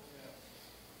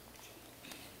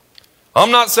 I'm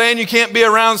not saying you can't be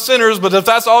around sinners, but if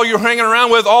that's all you're hanging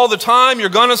around with all the time, you're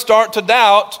going to start to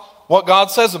doubt what God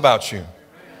says about you.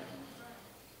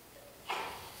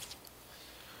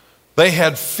 They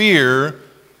had fear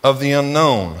of the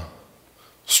unknown.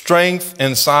 Strength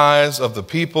and size of the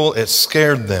people, it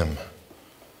scared them.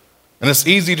 And it's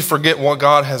easy to forget what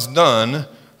God has done.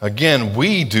 Again,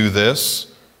 we do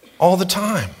this all the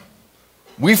time.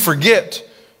 We forget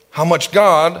how much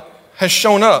God has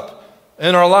shown up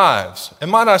in our lives. And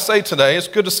might I say today, it's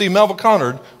good to see Melva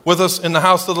Connard with us in the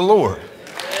house of the Lord.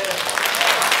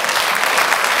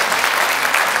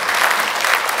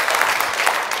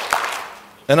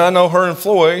 And I know her and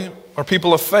Floyd are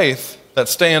people of faith that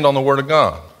stand on the Word of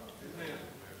God.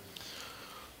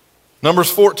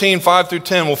 Numbers 14, 5 through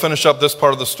 10, we'll finish up this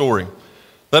part of the story.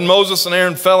 Then Moses and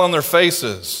Aaron fell on their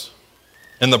faces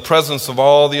in the presence of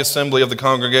all the assembly of the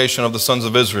congregation of the sons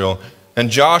of Israel.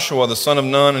 And Joshua, the son of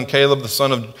Nun, and Caleb, the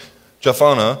son of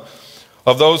Jephunneh,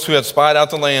 of those who had spied out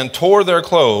the land, tore their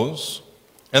clothes,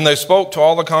 and they spoke to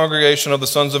all the congregation of the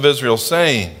sons of Israel,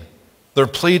 saying, they're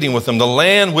pleading with them, the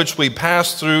land which we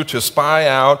passed through to spy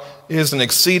out is an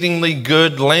exceedingly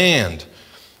good land.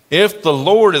 If the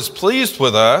Lord is pleased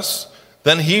with us,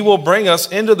 then he will bring us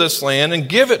into this land and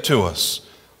give it to us,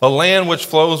 a land which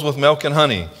flows with milk and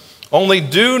honey. Only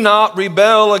do not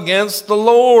rebel against the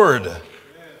Lord,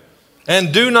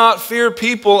 and do not fear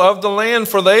people of the land,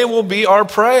 for they will be our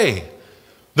prey.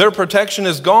 Their protection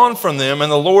is gone from them,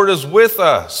 and the Lord is with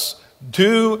us.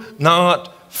 Do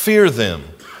not fear them.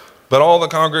 But all the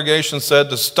congregation said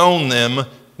to stone them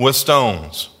with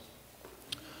stones.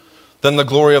 Then the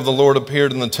glory of the Lord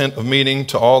appeared in the tent of meeting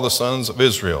to all the sons of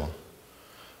Israel.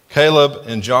 Caleb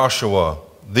and Joshua,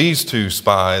 these 2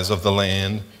 spies of the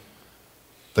land,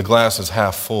 the glass is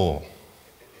half full.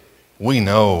 We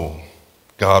know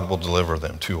God will deliver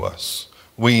them to us.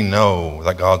 We know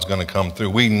that God's going to come through.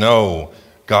 We know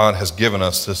God has given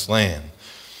us this land.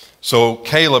 So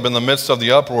Caleb, in the midst of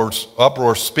the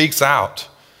uproar, speaks out.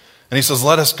 And he says,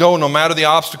 let us go. No matter the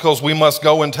obstacles, we must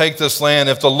go and take this land.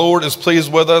 If the Lord is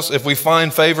pleased with us, if we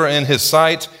find favor in his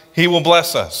sight, he will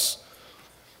bless us.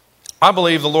 I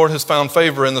believe the Lord has found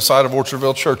favor in the sight of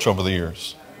Orchardville Church over the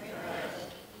years,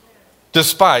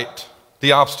 despite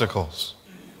the obstacles.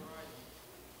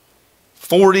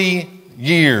 40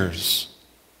 years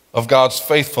of God's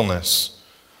faithfulness.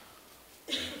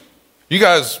 You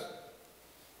guys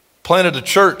planted a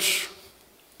church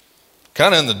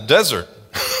kind of in the desert.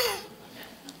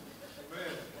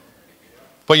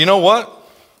 But you know what?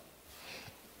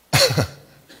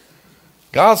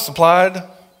 God supplied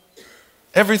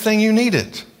everything you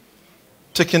needed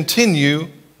to continue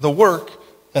the work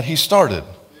that he started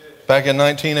back in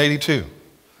 1982.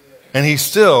 And he's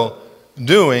still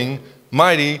doing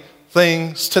mighty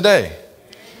things today.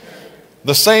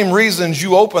 The same reasons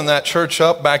you opened that church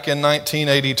up back in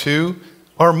 1982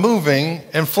 are moving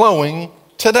and flowing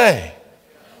today.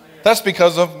 That's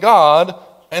because of God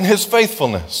and his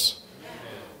faithfulness.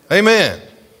 Amen.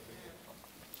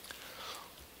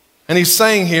 And he's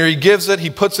saying here, he gives it, he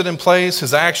puts it in place,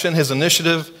 his action, his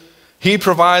initiative. He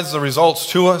provides the results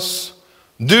to us.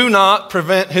 Do not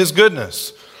prevent his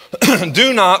goodness.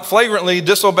 Do not flagrantly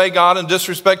disobey God and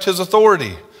disrespect his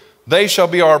authority. They shall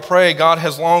be our prey. God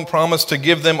has long promised to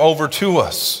give them over to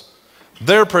us.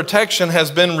 Their protection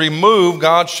has been removed.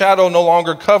 God's shadow no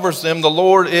longer covers them. The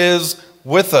Lord is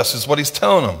with us, is what he's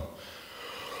telling them.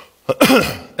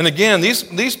 And again,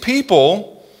 these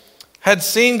people had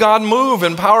seen God move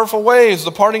in powerful ways,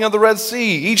 the parting of the Red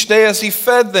Sea, each day as he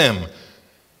fed them.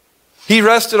 He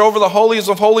rested over the holies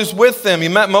of holies with them. He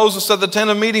met Moses at the tent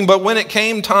of meeting, but when it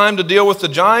came time to deal with the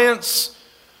giants,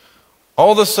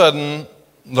 all of a sudden,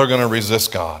 they're going to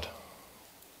resist God.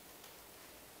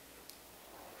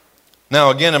 Now,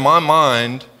 again, in my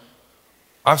mind,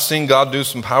 I've seen God do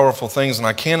some powerful things, and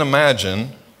I can't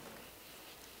imagine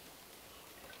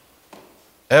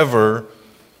ever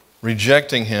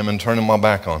rejecting him and turning my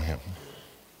back on him.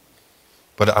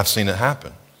 But I've seen it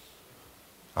happen.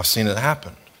 I've seen it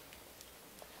happen.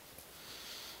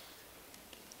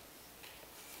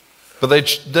 But they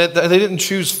didn't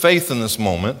choose faith in this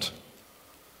moment.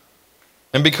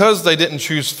 And because they didn't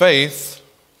choose faith,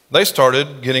 they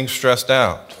started getting stressed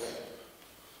out.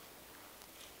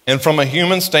 And from a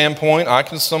human standpoint, I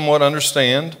can somewhat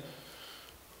understand.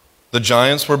 The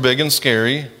giants were big and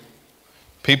scary.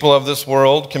 People of this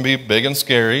world can be big and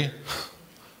scary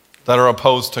that are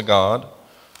opposed to God.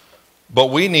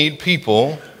 But we need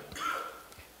people,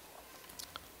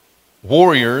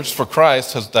 warriors for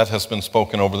Christ, that has been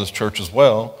spoken over this church as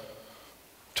well,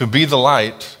 to be the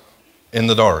light in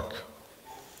the dark,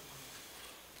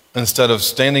 instead of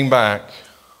standing back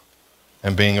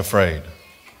and being afraid.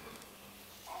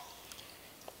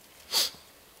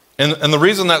 And the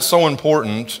reason that's so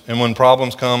important, and when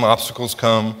problems come, obstacles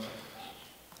come,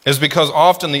 is because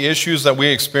often the issues that we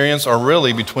experience are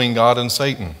really between God and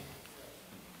Satan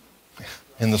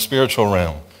in the spiritual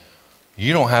realm.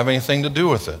 You don't have anything to do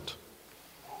with it,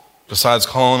 besides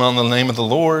calling on the name of the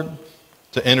Lord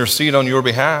to intercede on your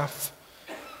behalf.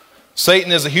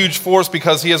 Satan is a huge force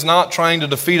because he is not trying to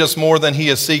defeat us more than he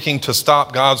is seeking to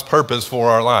stop God's purpose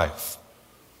for our life.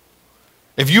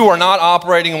 If you are not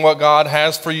operating in what God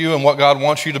has for you and what God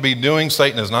wants you to be doing,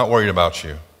 Satan is not worried about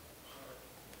you.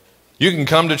 You can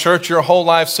come to church your whole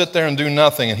life, sit there and do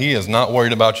nothing, and he is not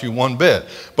worried about you one bit.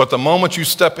 But the moment you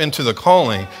step into the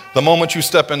calling, the moment you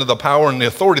step into the power and the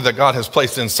authority that God has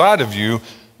placed inside of you,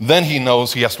 then he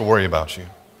knows he has to worry about you.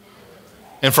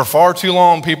 And for far too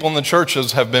long, people in the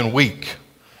churches have been weak.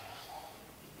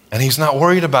 And he's not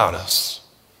worried about us.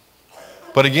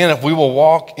 But again, if we will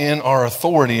walk in our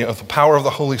authority of the power of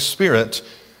the Holy Spirit,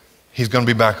 he's going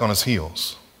to be back on his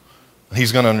heels.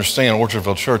 He's going to understand,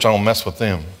 Orchardville Church, I don't mess with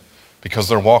them because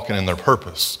they're walking in their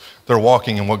purpose. They're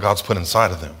walking in what God's put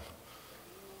inside of them.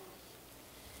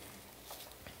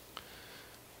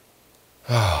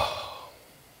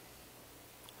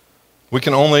 We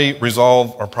can only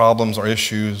resolve our problems, our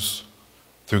issues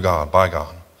through God, by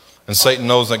God. And Satan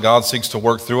knows that God seeks to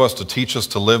work through us to teach us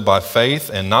to live by faith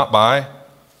and not by.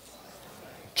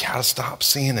 Gotta stop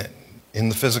seeing it in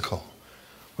the physical.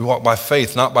 We walk by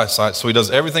faith, not by sight. So he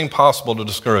does everything possible to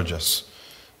discourage us.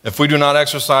 If we do not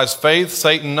exercise faith,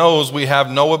 Satan knows we have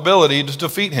no ability to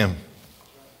defeat him.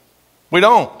 We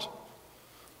don't.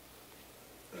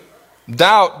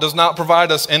 Doubt does not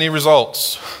provide us any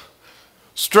results.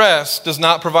 Stress does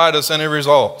not provide us any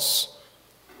results.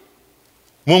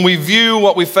 When we view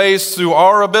what we face through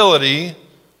our ability,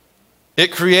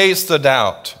 it creates the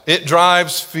doubt. It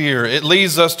drives fear. It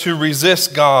leads us to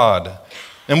resist God.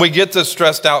 And we get this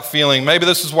stressed out feeling. Maybe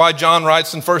this is why John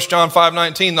writes in 1 John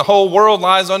 5:19, the whole world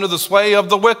lies under the sway of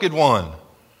the wicked one.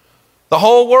 The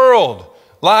whole world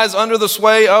lies under the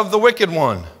sway of the wicked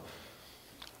one.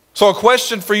 So a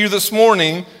question for you this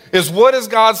morning is, what is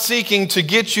God seeking to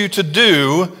get you to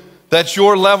do that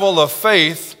your level of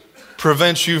faith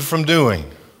prevents you from doing?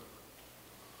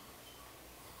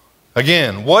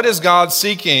 Again, what is God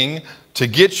seeking to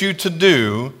get you to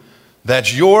do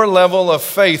that your level of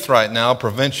faith right now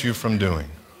prevents you from doing?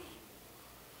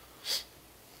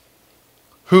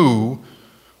 Who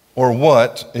or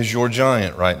what is your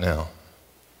giant right now?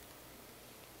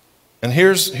 And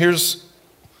here's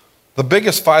the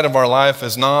biggest fight of our life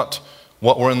is not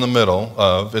what we're in the middle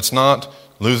of. It's not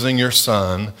losing your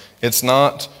son. It's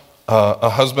not a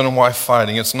husband and wife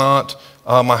fighting. It's not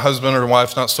my husband or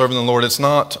wife not serving the Lord. It's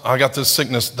not, I got this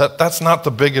sickness. That's not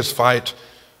the biggest fight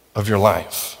of your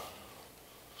life.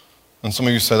 And some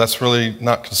of you say, that's really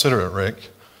not considerate, Rick.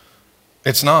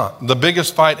 It's not. The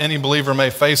biggest fight any believer may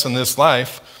face in this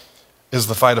life is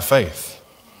the fight of faith.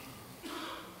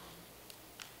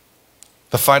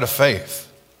 The fight of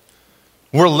faith.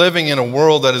 We're living in a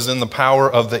world that is in the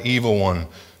power of the evil one.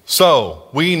 So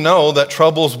we know that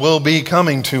troubles will be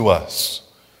coming to us.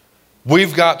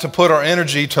 We've got to put our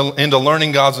energy into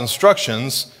learning God's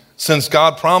instructions, since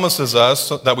God promises us,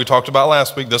 that we talked about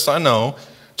last week, this I know,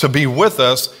 to be with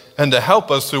us and to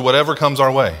help us through whatever comes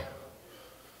our way.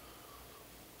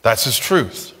 That's His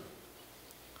truth.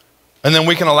 And then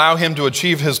we can allow Him to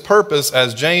achieve His purpose,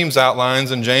 as James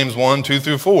outlines in James 1, 2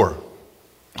 through 4.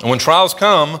 And when trials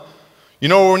come, you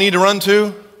know where we need to run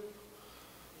to?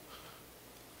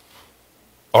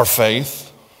 Our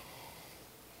faith.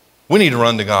 We need to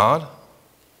run to God.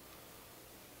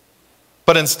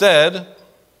 But instead,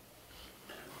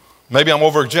 maybe I'm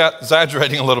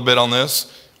over-exaggerating a little bit on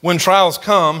this. When trials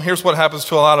come, here's what happens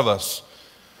to a lot of us.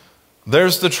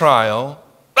 There's the trial.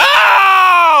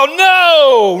 Oh,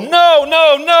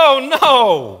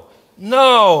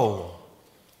 no.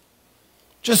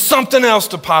 Just something else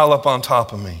to pile up on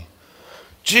top of me.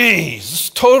 Geez, this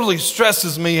totally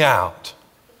stresses me out.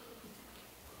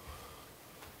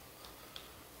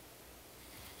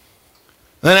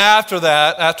 Then after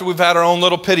that, after we've had our own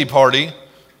little pity party,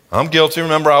 I'm guilty.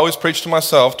 Remember, I always preach to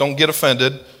myself. Don't get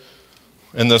offended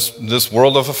in this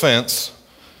world of offense.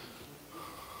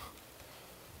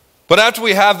 But after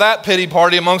we have that pity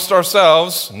party amongst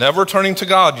ourselves, never turning to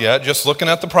God yet, just looking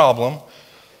at the problem,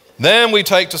 then we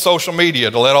take to social media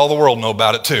to let all the world know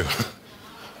about it too.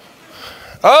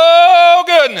 Oh,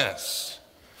 goodness.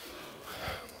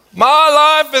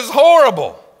 My life is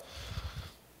horrible.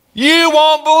 You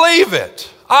won't believe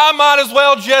it. I might as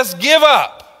well just give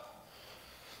up.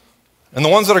 And the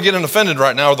ones that are getting offended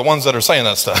right now are the ones that are saying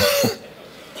that stuff.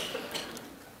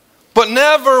 But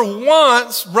never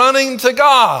once running to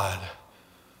God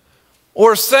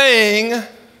or saying,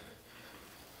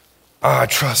 I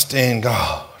trust in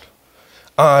God.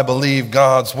 I believe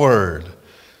God's word.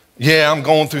 Yeah, I'm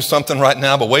going through something right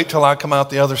now, but wait till I come out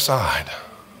the other side.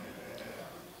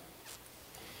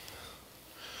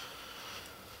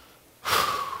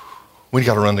 We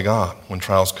got to run to God when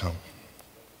trials come.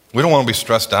 We don't want to be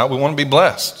stressed out. We want to be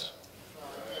blessed.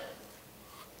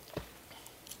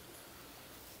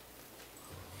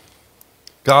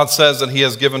 God says that He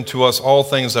has given to us all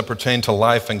things that pertain to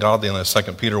life and godliness,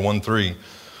 2 Peter 1:3.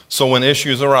 So when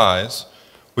issues arise,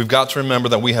 we've got to remember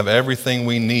that we have everything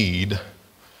we need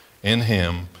in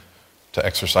Him to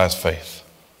exercise faith.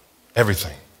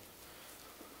 Everything.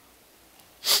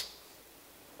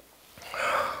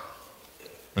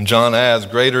 And John adds,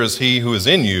 greater is He who is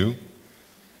in you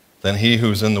than he who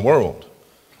is in the world.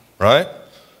 Right?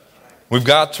 We've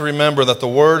got to remember that the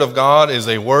Word of God is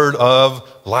a word of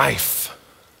life.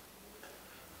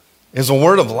 It's a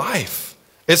word of life.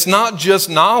 It's not just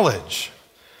knowledge.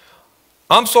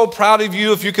 I'm so proud of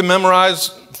you if you can memorize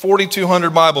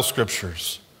 4,200 Bible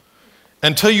scriptures.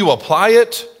 Until you apply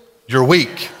it, you're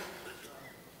weak.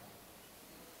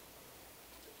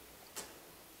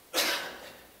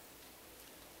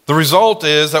 The result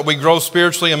is that we grow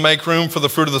spiritually and make room for the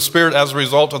fruit of the Spirit as a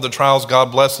result of the trials God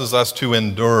blesses us to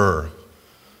endure.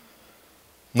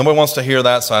 Nobody wants to hear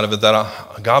that side of it,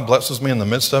 that God blesses me in the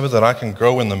midst of it, that I can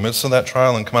grow in the midst of that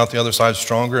trial and come out the other side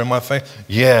stronger in my faith.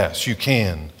 Yes, you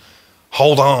can.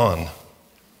 Hold on.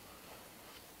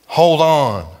 Hold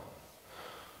on.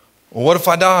 Well, what if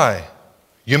I die?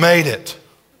 You made it.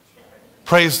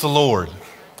 Praise the Lord.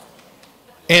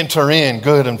 Enter in,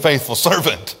 good and faithful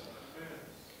servant.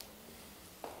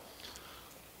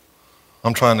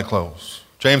 I'm trying to close.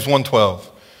 James 1:12.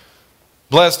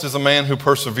 Blessed is a man who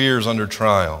perseveres under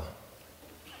trial.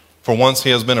 For once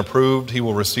he has been approved, he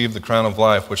will receive the crown of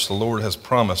life which the Lord has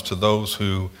promised to those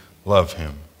who love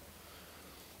him.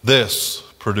 This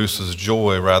produces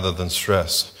joy rather than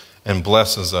stress and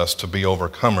blesses us to be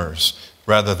overcomers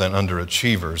rather than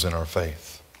underachievers in our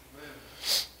faith.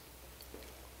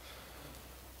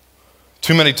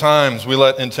 Too many times we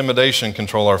let intimidation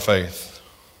control our faith.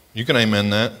 You can amen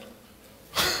that.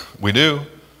 We do.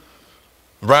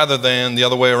 Rather than the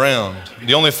other way around.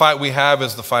 The only fight we have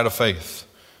is the fight of faith.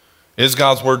 Is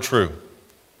God's word true?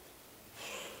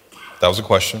 That was a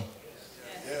question.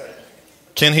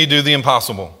 Can he do the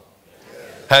impossible?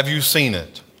 Have you seen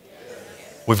it?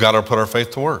 We've got to put our faith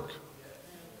to work.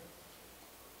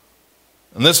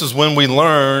 And this is when we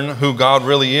learn who God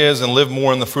really is and live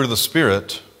more in the fruit of the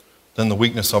Spirit than the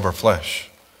weakness of our flesh.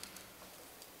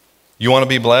 You want to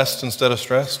be blessed instead of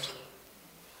stressed?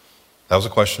 That was a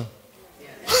question.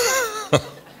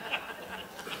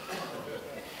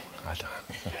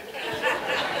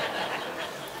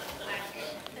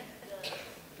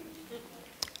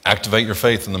 Activate your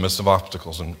faith in the midst of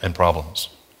obstacles and problems.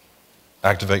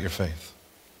 Activate your faith.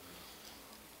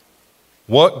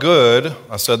 What good,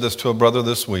 I said this to a brother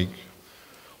this week,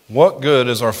 what good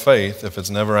is our faith if it's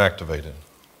never activated?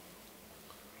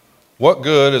 What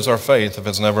good is our faith if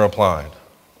it's never applied?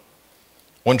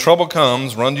 When trouble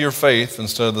comes, run to your faith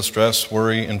instead of the stress,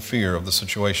 worry, and fear of the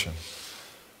situation.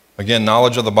 Again,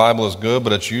 knowledge of the Bible is good,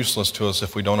 but it's useless to us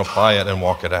if we don't apply it and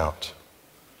walk it out.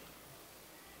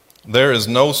 There is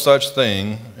no such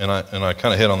thing, and I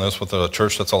kind of hit on this with a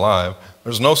church that's alive,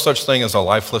 there's no such thing as a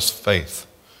lifeless faith.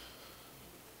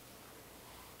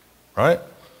 Right?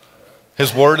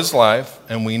 His word is life,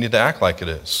 and we need to act like it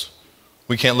is.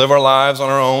 We can't live our lives on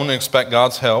our own and expect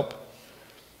God's help.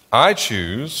 I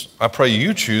pray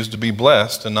you choose to be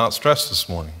blessed and not stressed this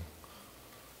morning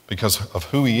because of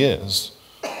who he is,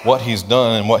 what he's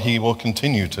done, and what he will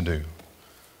continue to do.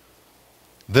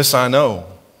 This I know.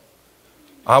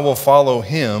 I will follow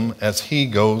him as he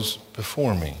goes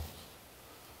before me.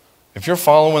 If you're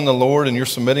following the Lord and you're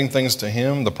submitting things to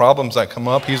him, the problems that come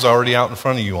up, he's already out in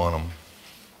front of you on them.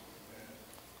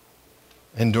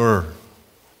 Endure.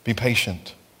 Be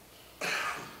patient.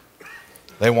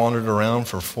 They wandered around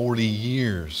for 40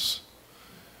 years.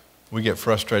 We get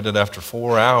frustrated after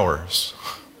 4 hours.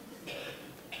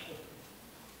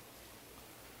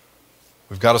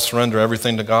 We've got to surrender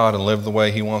everything to God and live the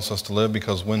way he wants us to live,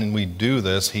 because when we do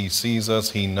this, he sees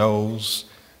us, he knows,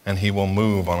 and he will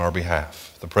move on our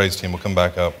behalf. The praise team will come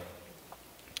back up.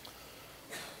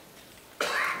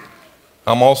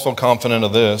 I'm also confident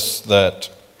of this, that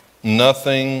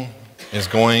nothing is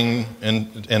going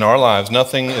in our lives,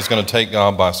 nothing is going to take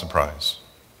God by surprise.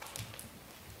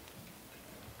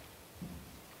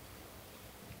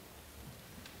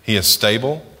 He is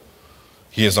stable.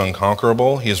 He is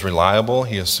unconquerable. He is reliable.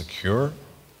 He is secure.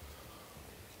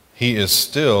 He is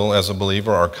still, as a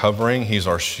believer, our covering. He's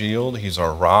our shield. He's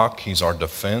our rock. He's our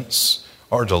defense,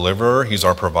 our deliverer. He's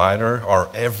our provider.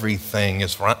 Our everything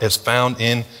is found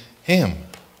in him.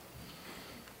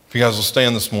 If you guys will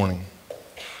stand this morning.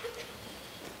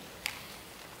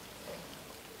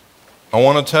 I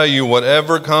want to tell you,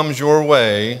 whatever comes your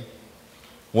way,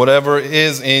 whatever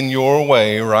is in your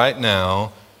way right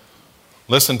now,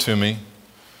 listen to me.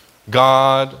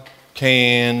 God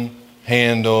can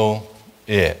handle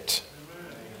it.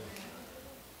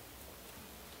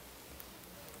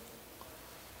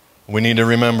 We need to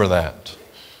remember that.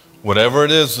 Whatever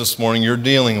it is this morning you're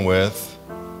dealing with,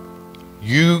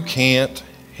 you can't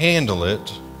handle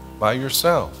it by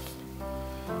yourself.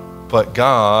 But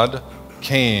God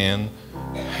can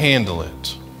handle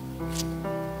it.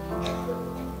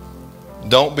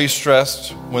 Don't be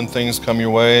stressed when things come your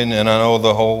way. And I know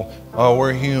the whole,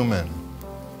 we're human.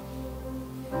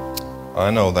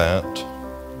 I know that.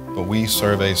 But we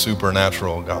serve a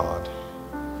supernatural God.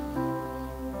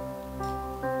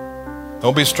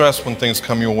 Don't be stressed when things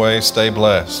come your way. Stay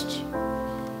blessed.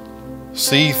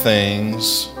 See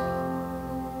things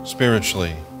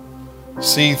spiritually.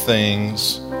 See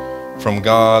things from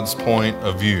God's point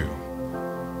of view.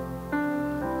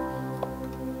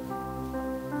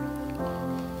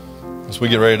 As we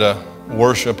get ready to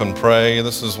worship and pray,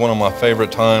 this is one of my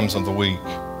favorite times of the week.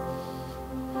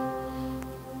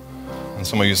 And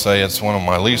some of you say it's one of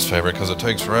my least favorite because it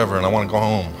takes forever and I want to go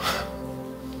home.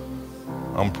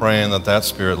 I'm praying that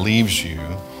spirit leaves you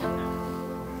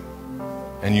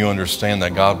and you understand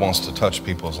that God wants to touch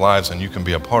people's lives, and you can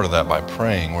be a part of that by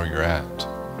praying where you're at.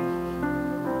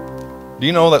 Do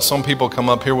you know that some people come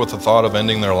up here with the thought of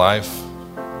ending their life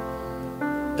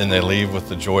and they leave with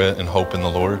the joy and hope in the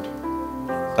Lord?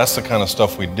 That's the kind of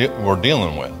stuff we're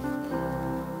dealing with.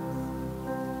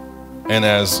 And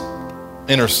as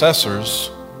intercessors,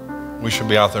 we should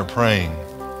be out there praying.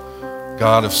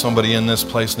 God, if somebody in this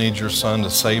place needs your son to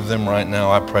save them right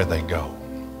now, I pray they go.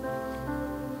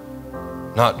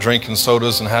 not drinking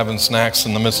sodas and having snacks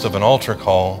in the midst of an altar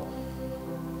call.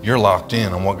 You're locked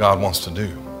in on what God wants to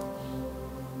do.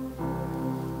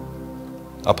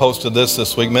 I posted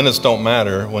this week. Minutes don't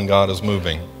matter when God is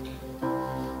moving.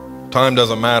 Time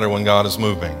doesn't matter when God is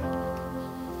moving.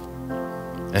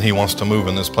 And he wants to move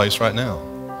in this place right now.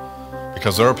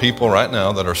 Because there are people right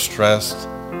now that are stressed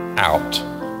out.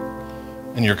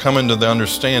 And you're coming to the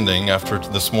understanding after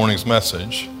this morning's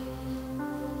message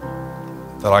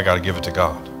that I got to give it to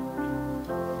God.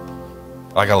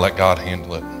 I got to let God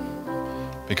handle it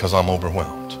because I'm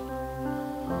overwhelmed.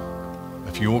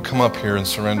 If you will come up here and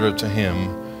surrender it to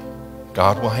him,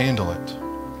 God will handle it.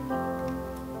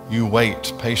 You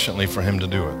wait patiently for him to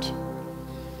do it.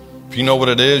 If you know what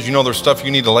it is, you know there's stuff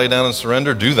you need to lay down and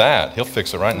surrender, do that. He'll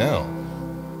fix it right now.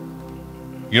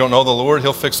 You don't know the Lord,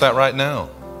 he'll fix that right now.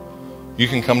 You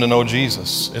can come to know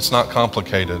Jesus. It's not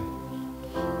complicated.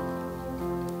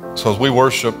 So as we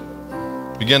worship,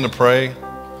 begin to pray.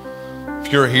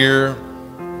 If you're here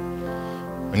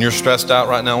and you're stressed out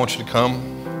right now, I want you to come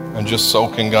and just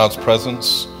soak in God's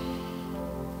presence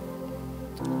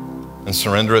and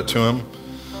surrender it to him.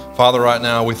 Father, right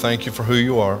now we thank you for who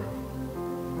you are.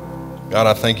 God,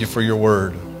 I thank you for your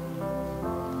word.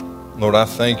 Lord, I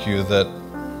thank you that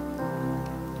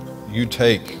you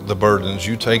take the burdens,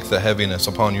 you take the heaviness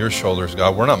upon your shoulders,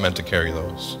 God. We're not meant to carry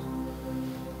those.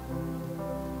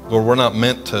 Lord, we're not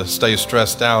meant to stay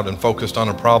stressed out and focused on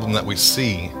a problem that we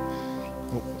see.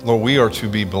 Lord, we are to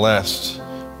be blessed.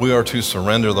 We are to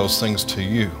surrender those things to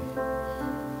you.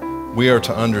 We are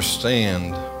to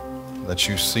understand that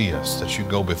you see us, that you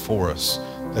go before us,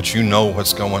 that you know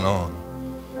what's going on.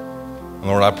 And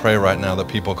Lord, I pray right now that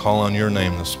people call on your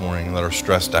name this morning that are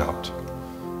stressed out.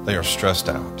 They are stressed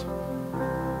out.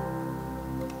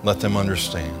 Let them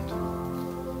understand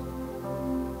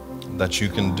that you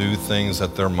can do things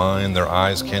that their mind, their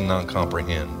eyes cannot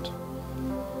comprehend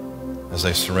as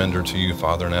they surrender to you,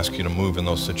 Father, and ask you to move in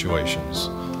those situations.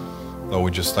 Lord,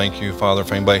 we just thank you, Father,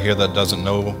 for anybody here that doesn't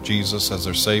know Jesus as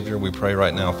their Savior. We pray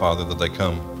right now, Father, that they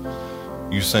come.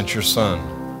 You sent your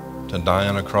Son to die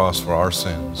on a cross for our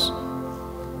sins.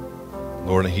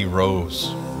 Lord, and he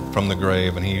rose from the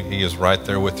grave, and he is right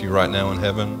there with you right now in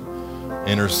heaven,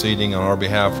 interceding on our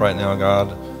behalf right now,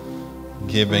 God,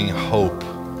 giving hope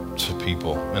to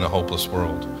people in a hopeless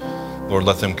world. Lord,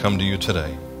 let them come to you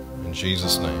today. In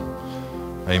Jesus' name,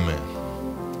 amen.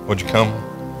 Would you come?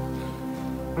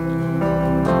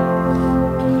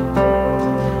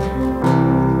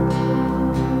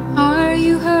 Are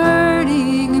you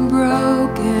hurting and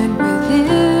broken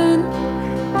within?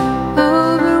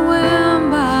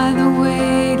 Overwhelmed by the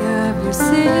weight of your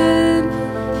sin?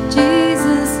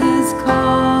 Jesus is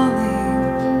calling.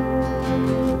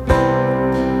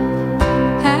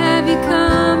 Have you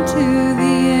come to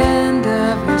the end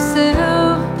of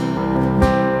yourself?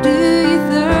 Do you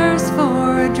thirst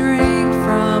for a drink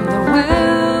from the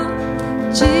well?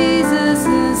 Jesus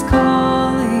is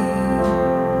calling.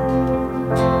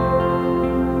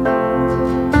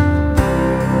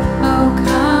 Oh,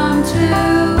 come to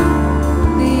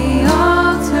the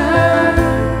altar.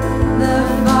 The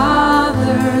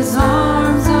Father's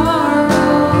arms are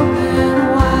open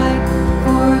wide.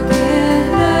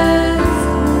 Forgiveness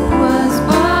was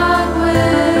bought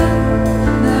with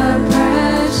the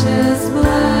precious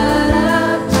blood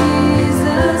of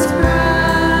Jesus Christ.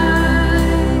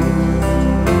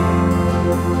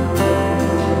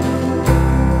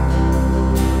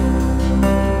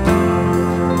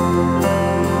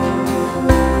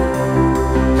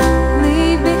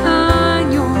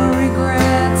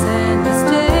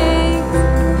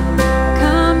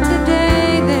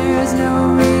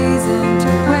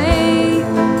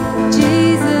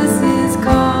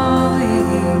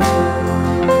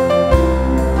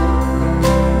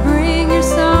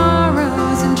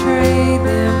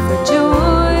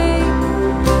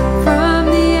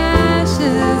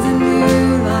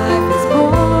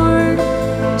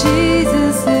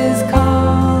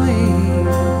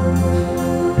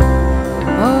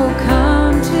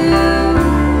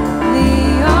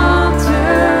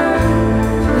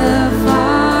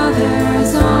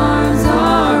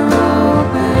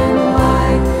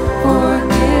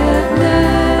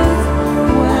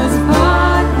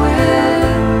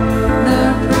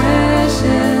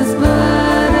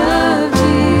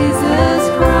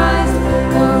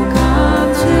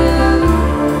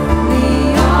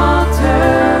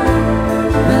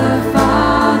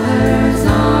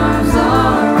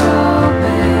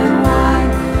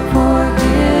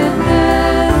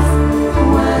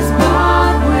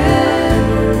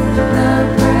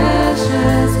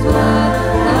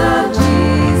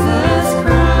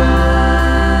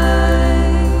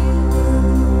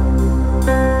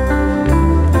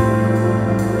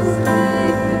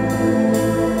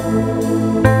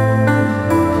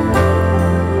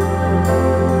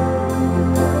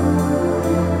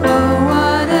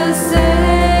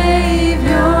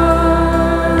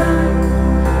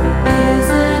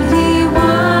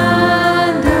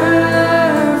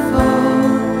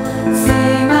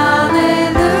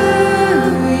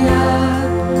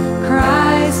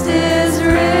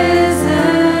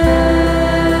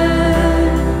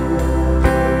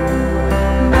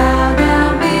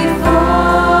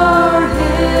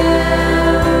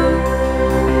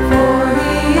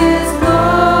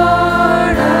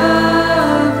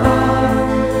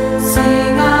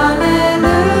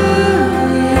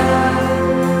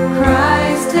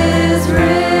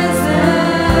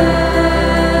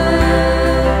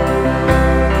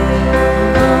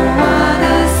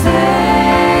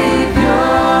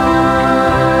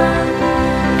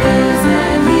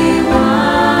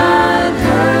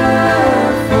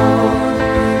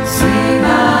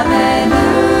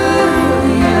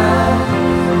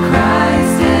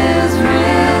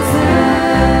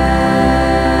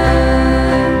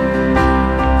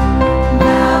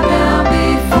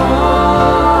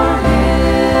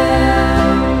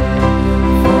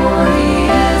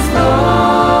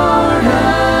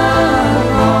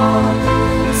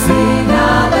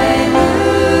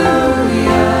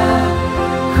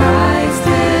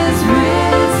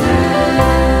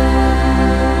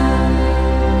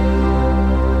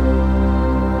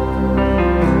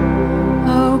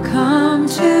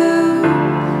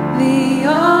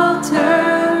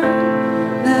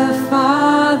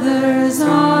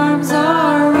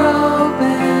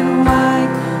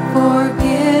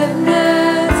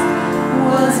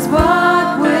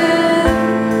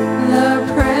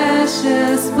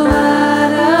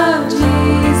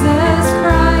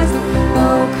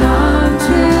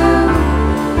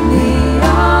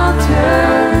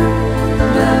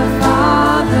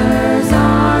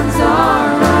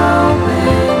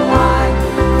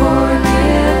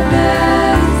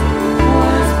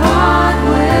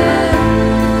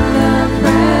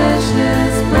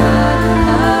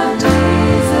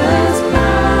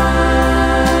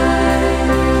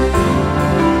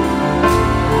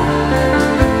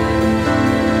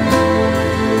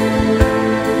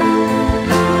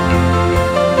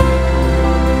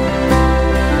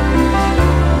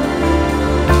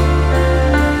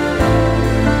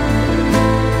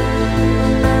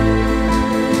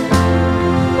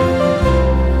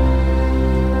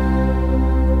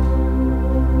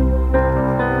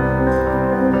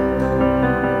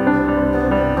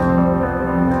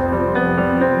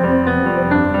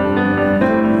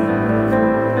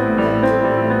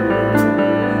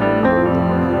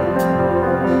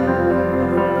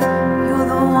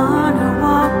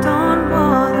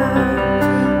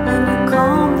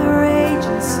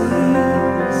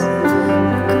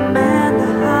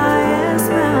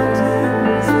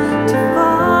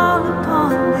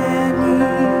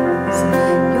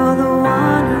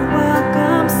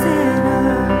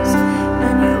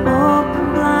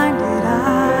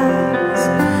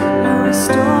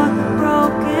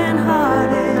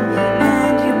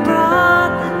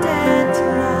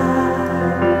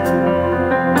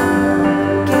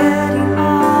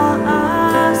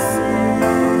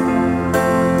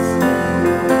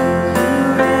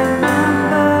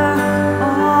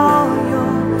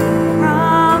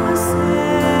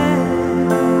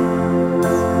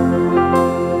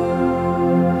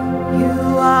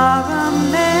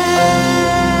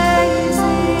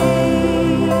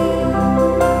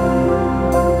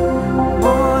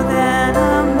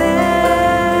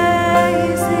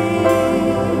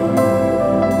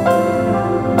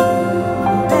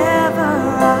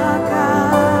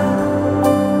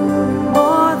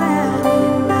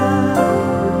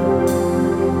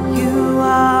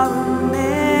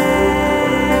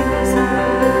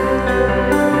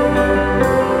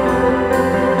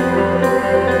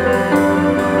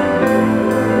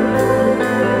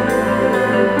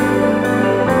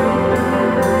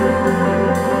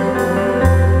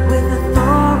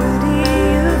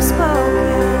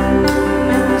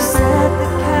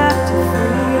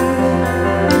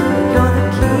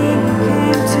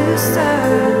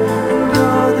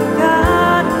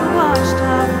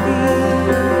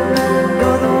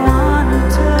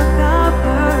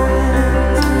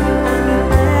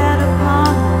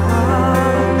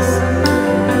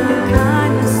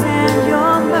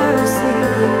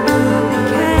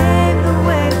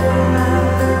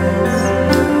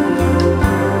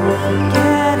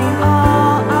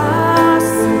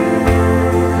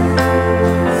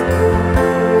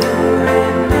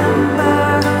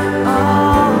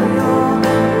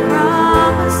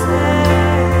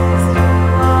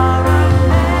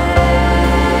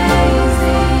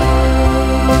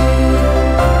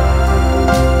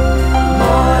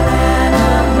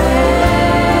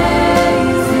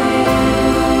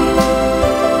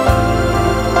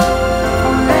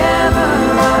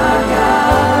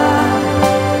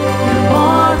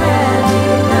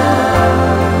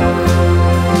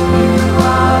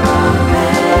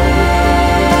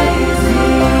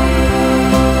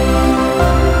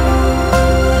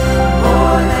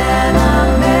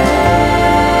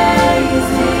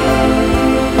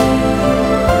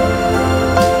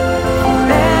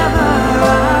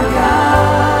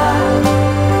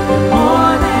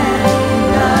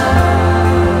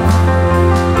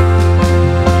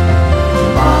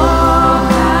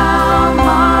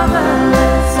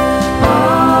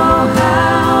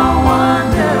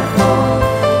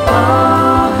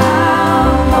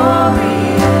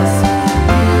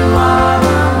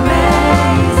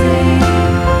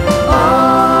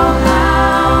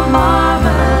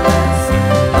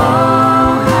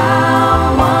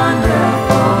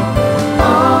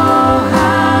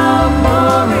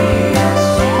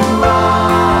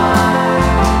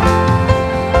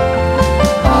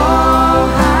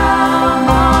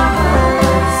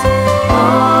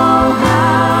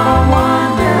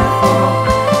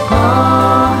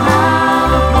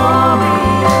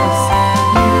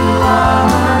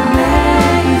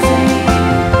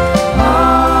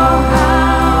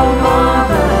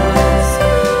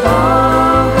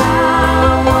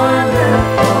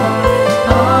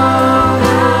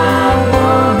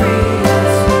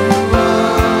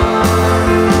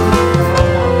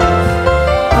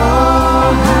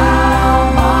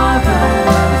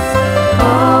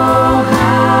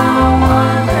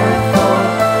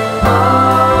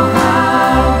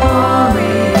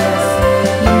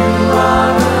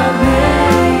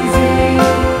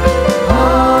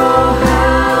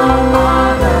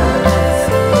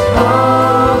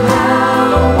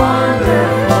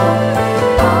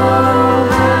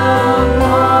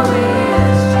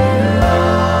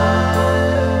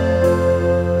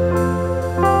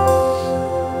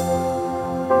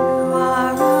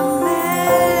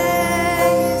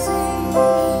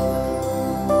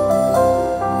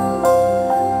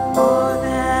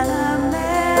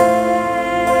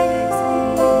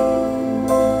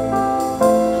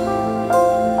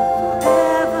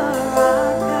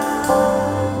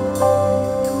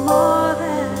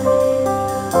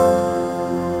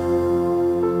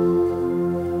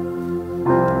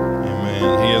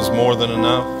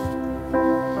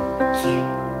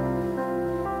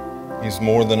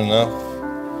 more than enough.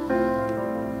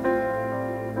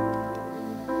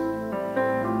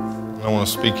 I want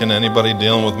to speak into anybody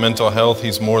dealing with mental health.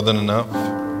 He's more than enough.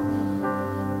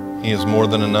 He is more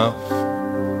than enough.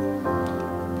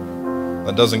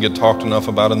 That doesn't get talked enough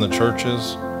about in the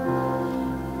churches.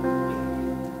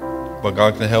 But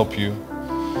God can help you.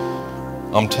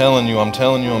 I'm telling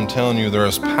you, there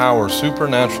is power,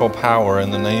 supernatural power in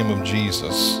the name of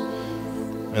Jesus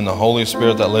and the Holy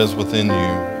Spirit that lives within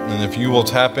you. And if you will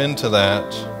tap into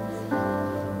that,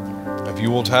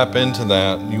 you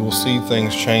will see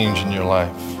things change in your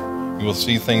life. You will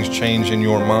see things change in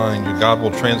your mind. God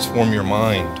will transform your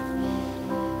mind.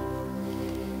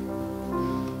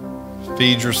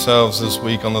 Feed yourselves this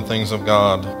week on the things of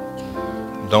God.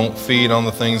 Don't feed on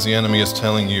the things the enemy is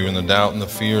telling you and the doubt and the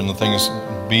fear and the things.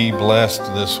 Be blessed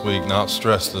this week, not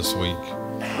stressed this week.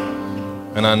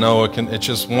 And I know it's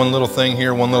just one little thing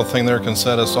here, one little thing there can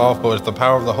set us off, but if the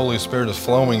power of the Holy Spirit is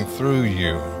flowing through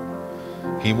you,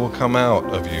 He will come out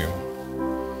of you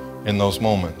in those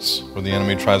moments where the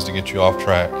enemy tries to get you off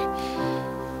track.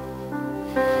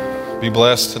 Be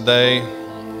blessed today.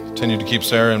 Continue to keep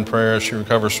Sarah in prayer as she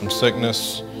recovers from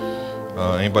sickness.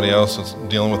 Anybody else that's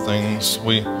dealing with things.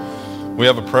 We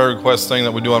have a prayer request thing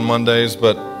that we do on Mondays,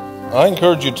 but I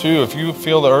encourage you too, if you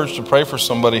feel the urge to pray for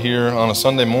somebody here on a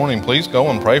Sunday morning, please go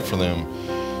and pray for them.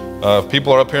 If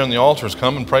people are up here in the altars,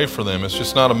 come and pray for them. It's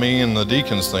just not a me and the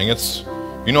deacons thing. It's,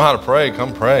 you know how to pray,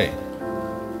 come pray.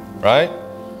 Right?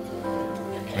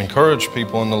 Encourage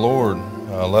people in the Lord.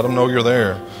 Let them know you're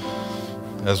there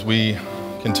as we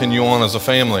continue on as a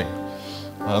family.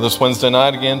 This Wednesday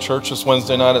night, again, church this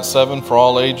Wednesday night at 7 for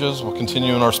all ages. We'll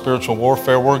continue in our spiritual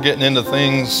warfare. We're getting into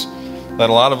things that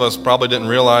a lot of us probably didn't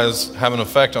realize have an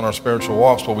effect on our spiritual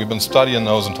walks, but we've been studying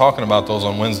those and talking about those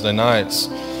on Wednesday nights.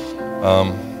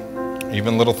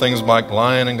 Even little things like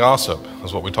lying and gossip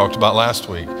is what we talked about last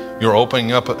week. You're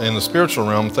opening up in the spiritual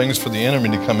realm things for the enemy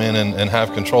to come in and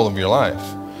have control of your life.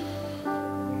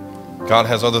 God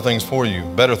has other things for you,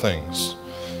 better things.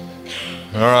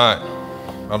 All right,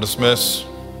 I'll dismiss.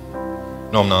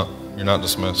 No, I'm not. You're not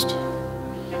dismissed.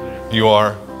 You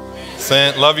are.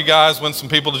 Love you guys. Win some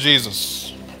people to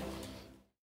Jesus.